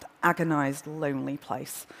back from that agonized, lonely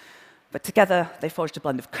place. But together, they forged a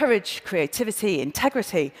blend of courage, creativity,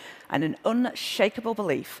 integrity, and an unshakable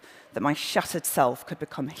belief that my shattered self could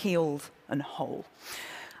become healed and whole.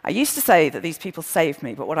 I used to say that these people saved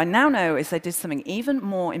me, but what I now know is they did something even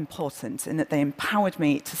more important in that they empowered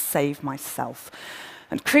me to save myself.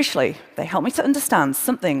 And crucially, they helped me to understand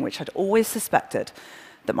something which I'd always suspected,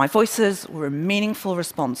 that my voices were a meaningful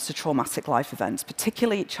response to traumatic life events,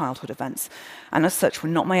 particularly childhood events, and as such were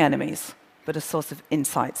not my enemies, but a source of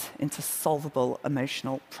insight into solvable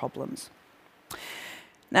emotional problems.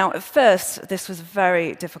 Now, at first, this was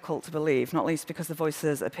very difficult to believe, not least because the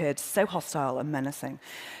voices appeared so hostile and menacing.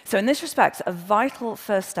 So in this respect, a vital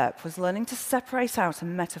first step was learning to separate out a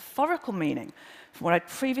metaphorical meaning from what I'd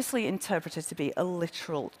previously interpreted to be a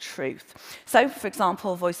literal truth. So, for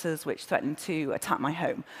example, voices which threatened to attack my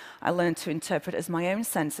home, I learned to interpret as my own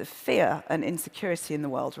sense of fear and insecurity in the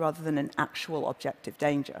world rather than an actual objective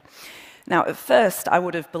danger. Now, at first, I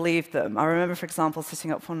would have believed them. I remember, for example,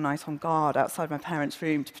 sitting up one night on guard outside my parents'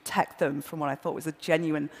 room to protect them from what I thought was a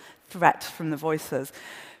genuine threat from the voices,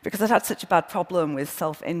 because I'd had such a bad problem with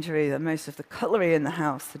self-injury that most of the cutlery in the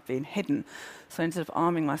house had been hidden. So I ended up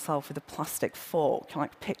arming myself with a plastic fork,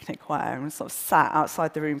 like picnic ware, and sort of sat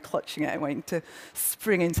outside the room clutching it, waiting to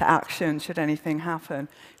spring into action should anything happen.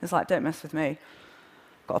 It was like, don't mess with me.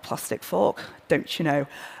 Got a plastic fork, don't you know?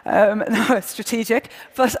 No, strategic.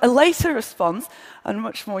 But a later response, and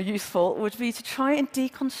much more useful, would be to try and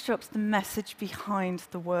deconstruct the message behind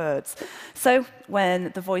the words. So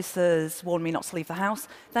when the voices warned me not to leave the house,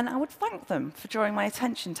 then I would thank them for drawing my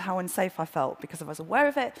attention to how unsafe I felt, because if I was aware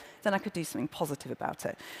of it, then I could do something positive about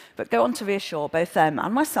it. But go on to reassure both them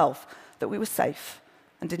and myself that we were safe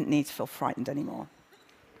and didn't need to feel frightened anymore.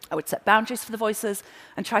 I would set boundaries for the voices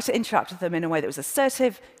and try to interact with them in a way that was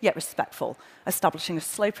assertive yet respectful, establishing a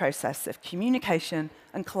slow process of communication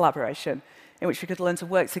and collaboration in which we could learn to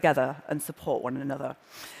work together and support one another.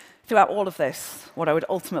 Throughout all of this, what I would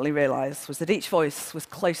ultimately realize was that each voice was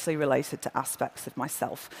closely related to aspects of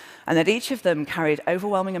myself, and that each of them carried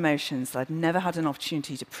overwhelming emotions that I'd never had an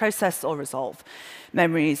opportunity to process or resolve.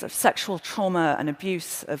 Memories of sexual trauma and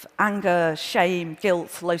abuse, of anger, shame,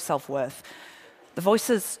 guilt, low self-worth. The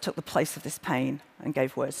voices took the place of this pain and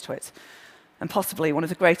gave words to it. And possibly one of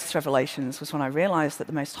the greatest revelations was when I realized that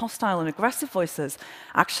the most hostile and aggressive voices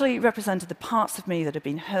actually represented the parts of me that had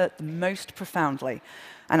been hurt the most profoundly.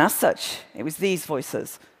 And as such, it was these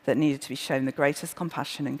voices that needed to be shown the greatest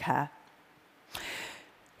compassion and care.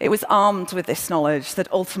 It was armed with this knowledge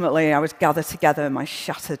that ultimately I would gather together my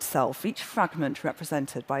shattered self, each fragment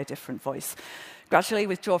represented by a different voice, gradually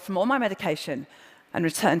withdraw from all my medication and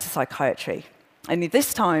return to psychiatry, only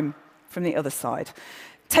this time from the other side.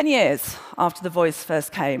 10 years after the voice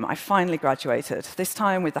first came, I finally graduated, this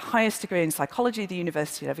time with the highest degree in psychology the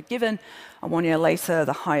university had ever given, and 1 year later,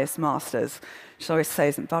 the highest master's, which I always say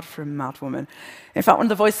isn't bad for a mad woman. In fact, one of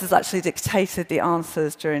the voices actually dictated the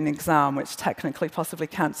answers during the exam, which technically possibly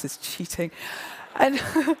counts as cheating. And,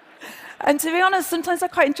 and to be honest, sometimes I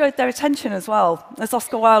quite enjoyed their attention as well. As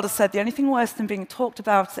Oscar Wilde said, the only thing worse than being talked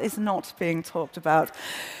about is not being talked about.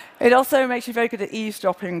 It also makes you very good at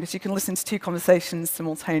eavesdropping because you can listen to two conversations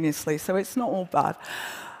simultaneously, so it's not all bad.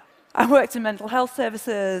 I worked in mental health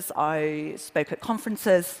services, I spoke at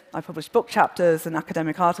conferences, I published book chapters and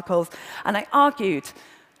academic articles, and I argued,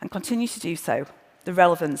 and continue to do so, the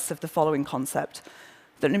relevance of the following concept,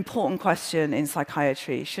 that an important question in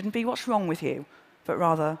psychiatry shouldn't be what's wrong with you, but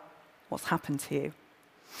rather what's happened to you.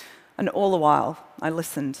 And all the while, I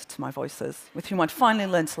listened to my voices, with whom I'd finally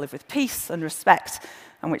learned to live with peace and respect,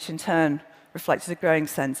 and which in turn reflected a growing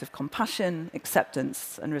sense of compassion,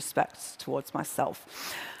 acceptance, and respect towards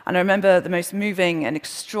myself. And I remember the most moving and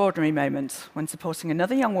extraordinary moment when supporting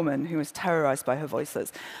another young woman who was terrorized by her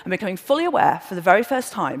voices and becoming fully aware for the very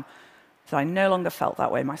first time that I no longer felt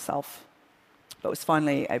that way myself, but was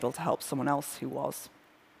finally able to help someone else who was.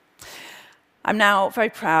 I'm now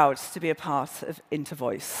very proud to be a part of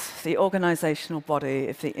Intervoice, the organisational body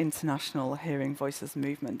of the International Hearing Voices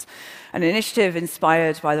Movement, an initiative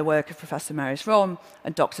inspired by the work of Professor Marius Romme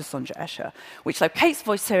and Dr. Sondra Escher, which locates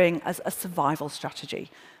voice hearing as a survival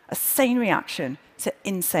strategy, a sane reaction to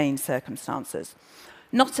insane circumstances,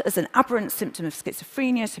 not as an aberrant symptom of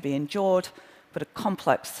schizophrenia to be endured, but a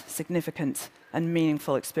complex, significant, and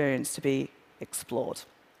meaningful experience to be explored.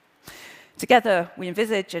 Together, we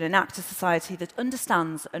envisage and enact a society that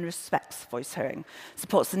understands and respects voice hearing,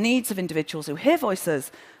 supports the needs of individuals who hear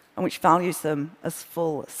voices, and which values them as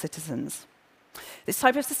full citizens. This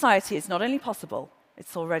type of society is not only possible,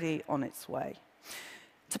 it's already on its way.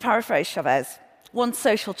 To paraphrase Chavez, once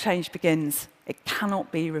social change begins, it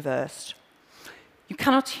cannot be reversed. You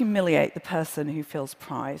cannot humiliate the person who feels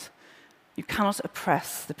pride. You cannot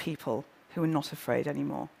oppress the people who are not afraid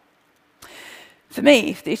anymore. For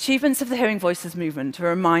me, the achievements of the Hearing Voices movement are a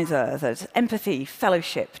reminder that empathy,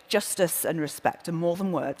 fellowship, justice, and respect are more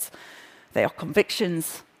than words. They are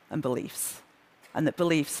convictions and beliefs, and that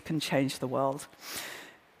beliefs can change the world.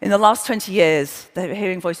 In the last 20 years, the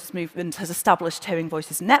Hearing Voices movement has established Hearing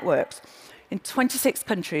Voices networks in 26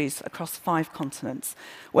 countries across 5 continents,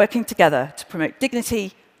 working together to promote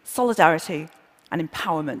dignity, solidarity, and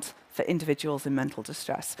empowerment for individuals in mental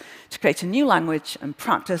distress, to create a new language and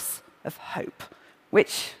practice of hope,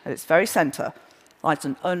 which, at its very centre, lies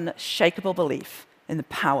an unshakable belief in the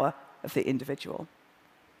power of the individual.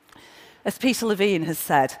 As Peter Levine has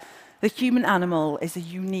said, the human animal is a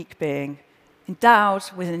unique being, endowed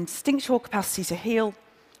with an instinctual capacity to heal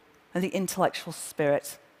and the intellectual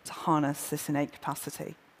spirit to harness this innate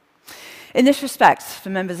capacity. In this respect, for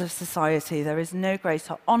members of society, there is no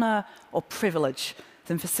greater honour or privilege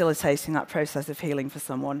than facilitating that process of healing for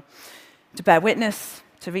someone, to bear witness,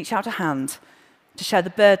 to reach out a hand, to share the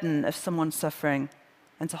burden of someone's suffering,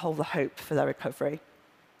 and to hold the hope for their recovery.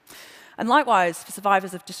 And likewise, for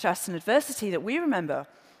survivors of distress and adversity that we remember,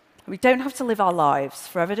 we don't have to live our lives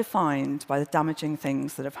forever defined by the damaging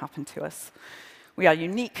things that have happened to us. We are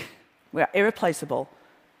unique, we are irreplaceable.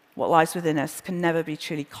 What lies within us can never be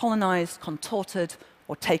truly colonized, contorted,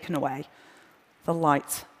 or taken away. The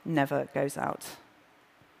light never goes out.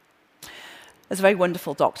 As a very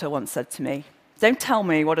wonderful doctor once said to me, "Don't tell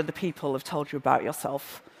me what other people have told you about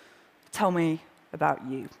yourself. Tell me about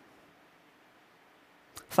you."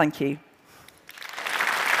 Thank you.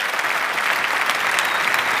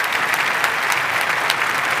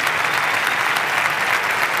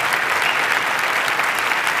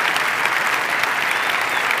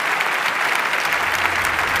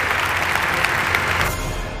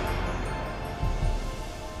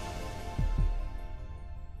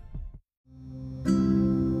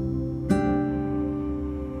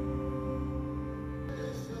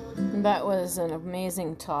 That was an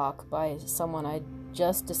amazing talk by someone I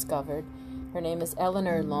just discovered. Her name is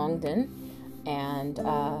Eleanor Longden, and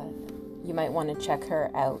you might want to check her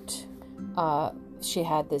out. She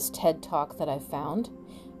had this TED Talk that I found,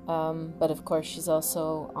 but of course she's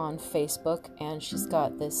also on Facebook, and she's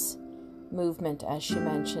got this movement, as she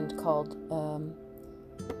mentioned, called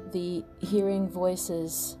the Hearing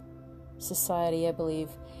Voices Society, I believe.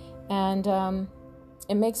 And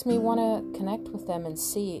it makes me want to connect with them and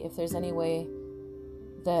see if there's any way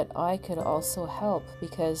that I could also help,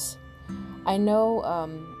 because I know,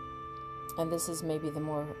 and this is maybe the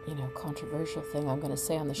more, controversial thing I'm going to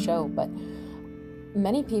say on the show, but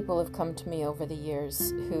many people have come to me over the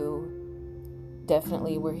years who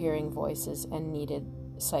definitely were hearing voices and needed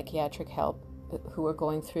psychiatric help, who were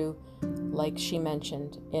going through, like she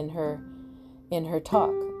mentioned in her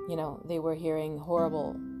talk, they were hearing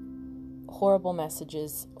horrible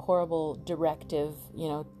messages, horrible directive,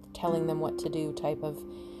 telling them what to do type of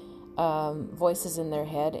voices in their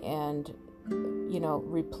head, and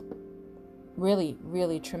really,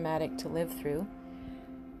 really traumatic to live through.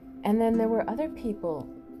 And then there were other people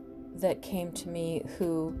that came to me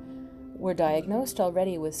who were diagnosed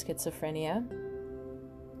already with schizophrenia,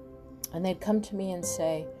 and they'd come to me and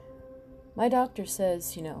say, my doctor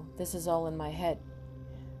says, this is all in my head,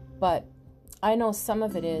 but I know some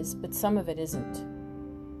of it is, but some of it isn't,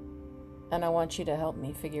 and I want you to help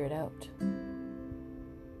me figure it out.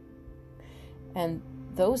 And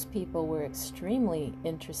those people were extremely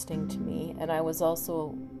interesting to me, and I was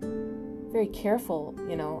also very careful,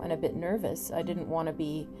 and a bit nervous. I didn't want to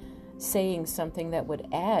be saying something that would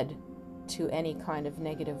add to any kind of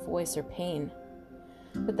negative voice or pain.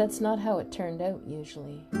 But that's not how it turned out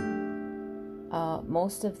usually.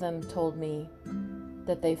 Most of them told me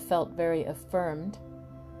that they felt very affirmed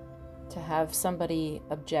to have somebody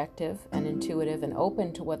objective and intuitive and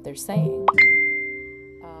open to what they're saying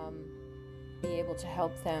be able to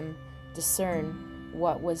help them discern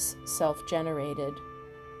what was self-generated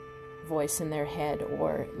voice in their head,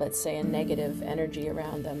 or let's say a negative energy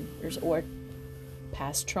around them, or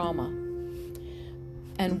past trauma,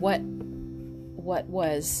 and what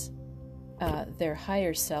was their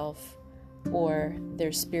higher self or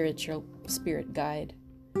their spirit guide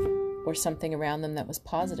or something around them that was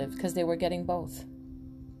positive, because they were getting both.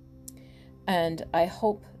 And I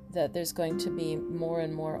hope that there's going to be more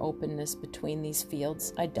and more openness between these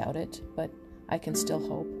fields. I doubt it, but I can still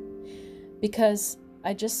hope, because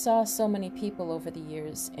I just saw so many people over the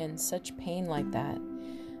years in such pain like that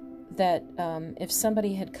if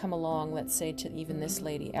somebody had come along, let's say to even this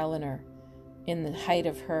lady, Eleanor, in the height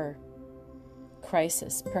of her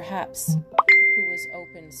crisis, perhaps, who was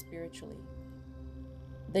open spiritually,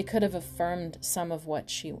 they could have affirmed some of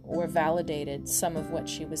what or validated some of what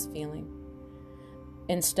she was feeling,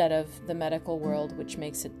 instead of the medical world, which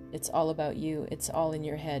makes it's all about you, it's all in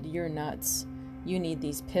your head, you're nuts, you need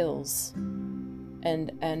these pills,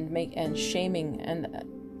 and shaming, and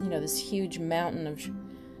this huge mountain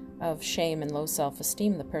of shame and low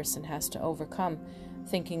self-esteem the person has to overcome,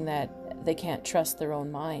 thinking that they can't trust their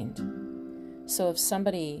own mind. So if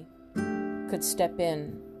somebody could step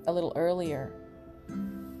in a little earlier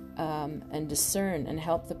and discern and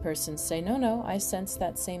help the person say, no, I sense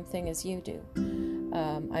that same thing as you do.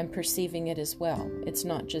 I'm perceiving it as well. It's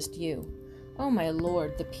not just you. Oh my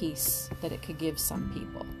Lord, the peace that it could give some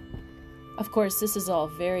people. Of course, this is all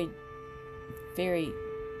very, very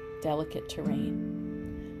delicate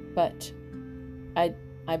terrain, but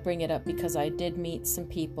I bring it up because I did meet some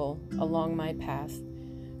people along my path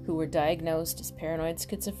who were diagnosed as paranoid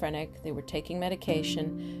schizophrenic. They were taking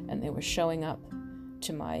medication, and they were showing up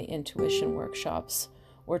to my intuition workshops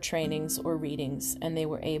or trainings or readings, and they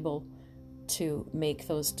were able to make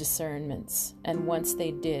those discernments. And once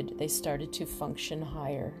they did, they started to function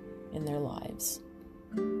higher in their lives.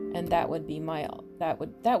 And that would be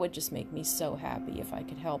that would just make me so happy if I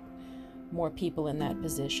could help more people in that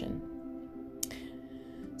position.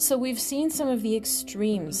 So we've seen some of the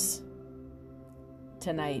extremes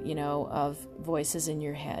tonight, of voices in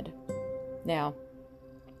your head. Now,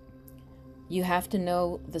 you have to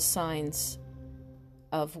know the signs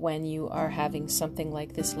of when you are having something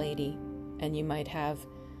like this lady, and you might have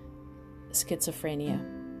schizophrenia.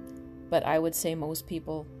 But I would say most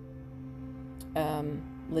people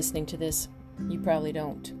listening to this, you probably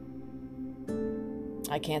don't.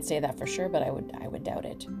 I can't say that for sure, but I would doubt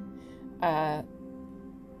it.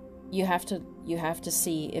 You have to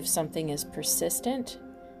see if something is persistent,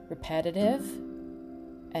 repetitive,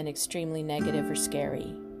 and extremely negative or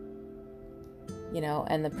scary.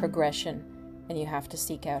 And the progression, and you have to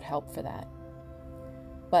seek out help for that.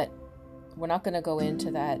 But we're not going to go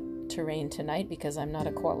into that terrain tonight because I'm not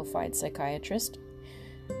a qualified psychiatrist.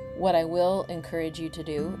 What I will encourage you to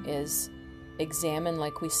do is examine,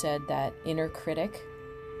 like we said, that inner critic.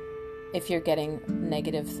 If you're getting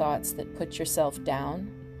negative thoughts that put yourself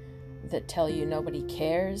down, that tell you nobody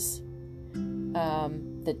cares,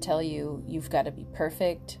 that tell you you've got to be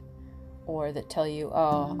perfect, or that tell you,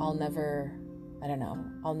 oh, I'll never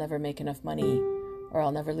make enough money, or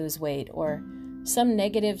I'll never lose weight, or some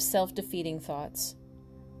negative self-defeating thoughts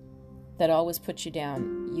that always puts you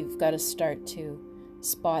down, you've got to start to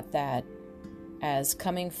spot that as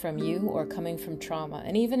coming from you or coming from trauma.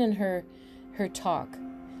 And even in her talk,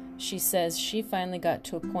 she says she finally got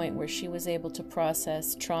to a point where she was able to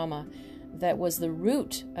process trauma that was the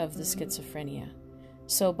root of the schizophrenia.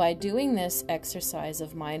 So by doing this exercise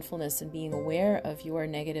of mindfulness and being aware of your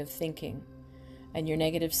negative thinking and your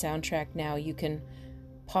negative soundtrack now, you can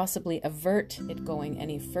possibly avert it going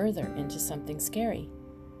any further into something scary.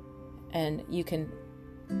 And you can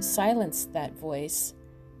silence that voice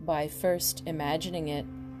by first imagining it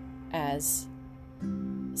as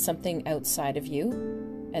something outside of you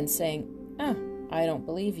and saying, I don't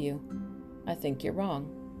believe you. I think you're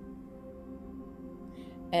wrong.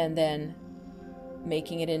 And then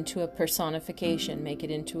making it into a personification, make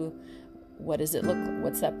it into what's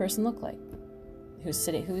that person look like?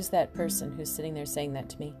 Who's that person who's sitting there saying that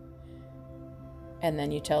to me? And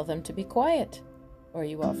then you tell them to be quiet, or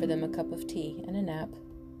you offer them a cup of tea and a nap.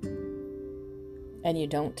 And you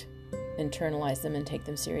don't internalize them and take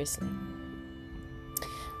them seriously.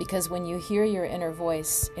 Because when you hear your inner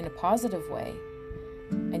voice in a positive way,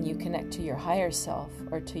 and you connect to your higher self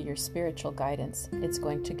or to your spiritual guidance, it's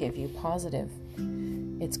going to give you positive.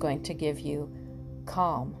 It's going to give you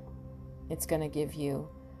calm. It's going to give you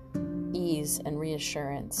ease and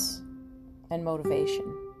reassurance and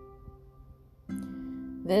motivation.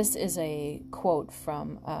 This is a quote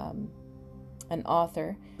from an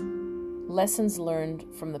author, Lessons Learned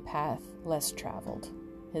from the Path Less Traveled.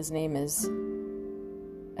 His name is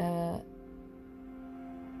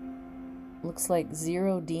looks like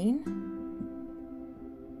Zero Dean.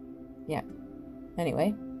 Yeah.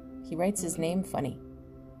 Anyway, he writes his name funny.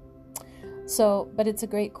 But it's a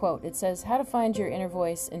great quote. It says, how to find your inner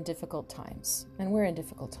voice in difficult times. And we're in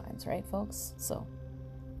difficult times, right, folks? So,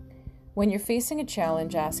 when you're facing a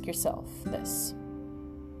challenge, ask yourself this.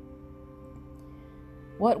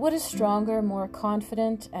 What would a stronger, more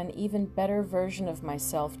confident, and even better version of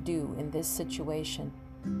myself do in this situation?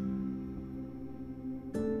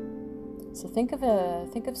 So think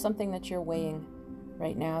of something that you're weighing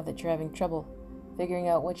right now that you're having trouble figuring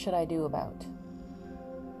out what should I do about.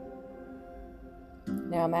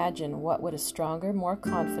 Now imagine what would a stronger, more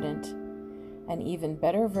confident, and even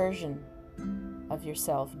better version of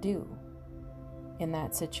yourself do in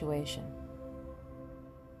that situation.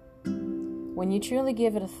 When you truly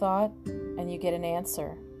give it a thought and you get an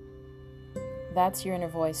answer, that's your inner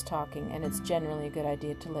voice talking, and it's generally a good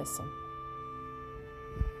idea to listen.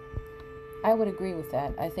 I would agree with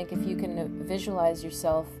that. I think if you can visualize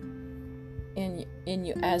yourself in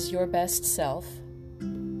you as your best self,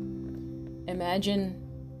 imagine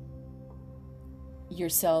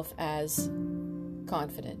yourself as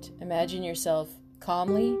confident. Imagine yourself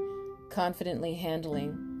calmly, confidently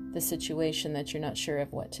handling the situation that you're not sure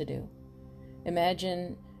of what to do.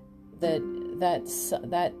 Imagine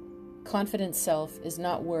that confident self is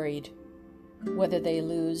not worried whether they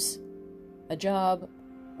lose a job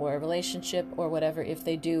or a relationship or whatever if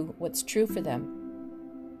they do what's true for them.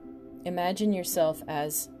 Imagine yourself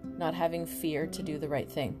as not having fear to do the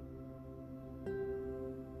right thing.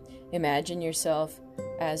 Imagine yourself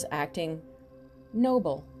as acting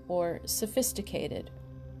noble or sophisticated,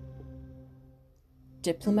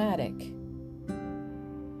 diplomatic.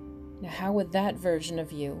 Now, how would that version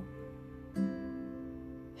of you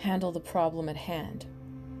handle the problem at hand?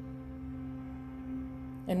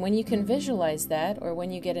 And when you can visualize that, or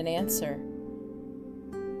when you get an answer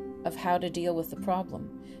of how to deal with the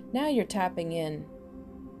problem, now you're tapping in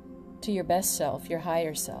to your best self, your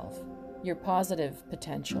higher self, your positive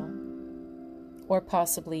potential, or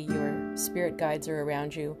possibly your spirit guides are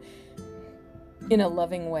around you in a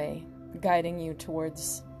loving way, guiding you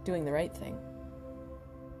towards doing the right thing.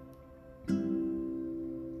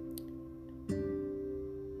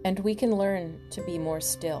 And we can learn to be more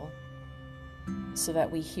still so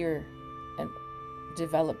that we hear and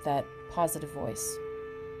develop that positive voice.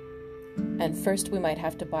 And first we might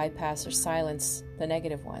have to bypass or silence the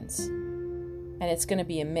negative ones. And it's going to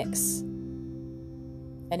be a mix.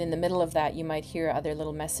 And in the middle of that, you might hear other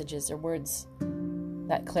little messages or words.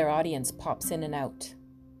 That clairaudience pops in and out.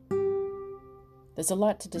 There's a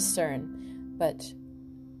lot to discern, but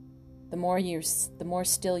the more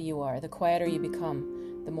still you are, the quieter you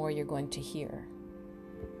become, the more you're going to hear.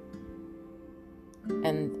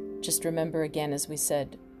 And just remember again, as we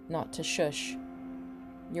said, not to shush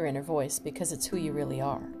your inner voice, because it's who you really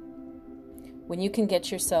are. When you can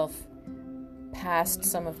get yourself past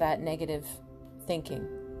some of that negative thinking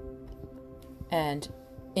and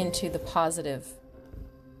into the positive,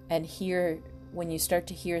 and when you start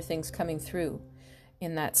to hear things coming through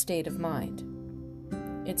in that state of mind,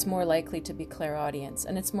 it's more likely to be clairaudience,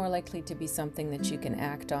 and it's more likely to be something that you can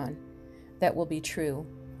act on, that will be true,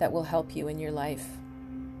 that will help you in your life.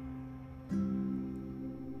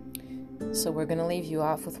 So we're going to leave you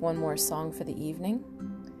off with one more song for the evening.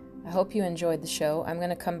 I hope you enjoyed the show. I'm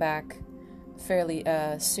going to come back fairly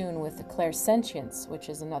soon with the clairsentience, which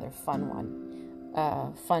is another fun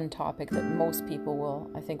one, fun topic that most people will,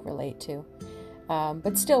 I think, relate to.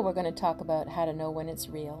 But still, we're going to talk about how to know when it's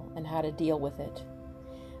real and how to deal with it.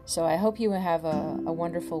 So I hope you have a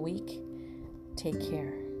wonderful week. Take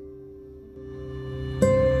care.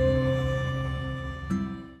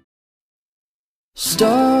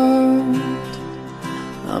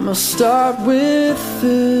 I'ma start with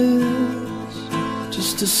this.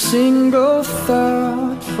 Just a single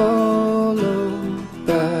thought followed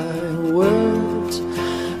by words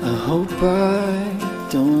I hope I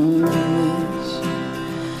don't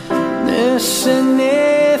miss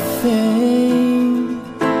anything.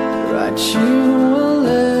 Write you a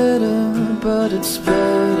letter, but it's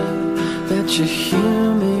better that you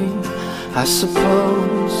hear me. I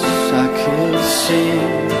suppose I could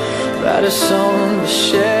sing, write a song to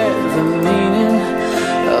share the meaning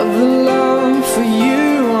of the love for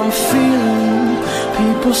you I'm feeling.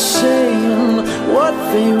 People saying what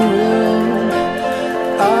they will,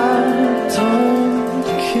 I don't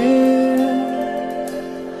care.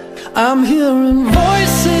 I'm hearing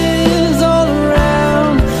voices all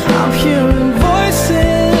around, I'm hearing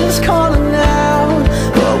voices calling out.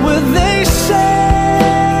 What would they say?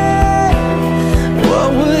 What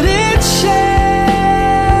would it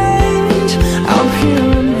change? I'm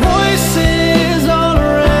hearing voices all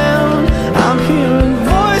around, I'm hearing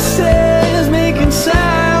voices making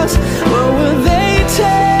sounds. What would they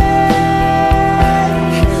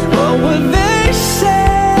take? What would they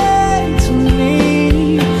say to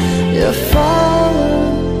me if I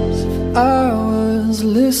was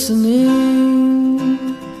listening?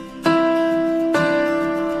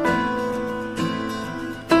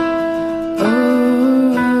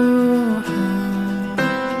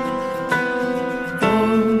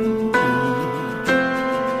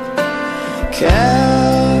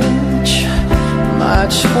 Catch my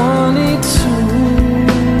 22,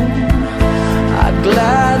 I'd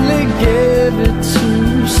gladly give it to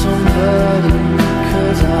somebody,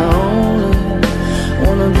 'cause I only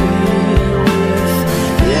wanna be with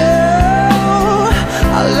you.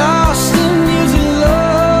 I lost in music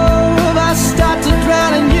love, I start to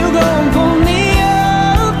drown and you go and pull me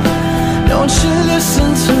up. Don't you listen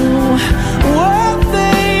to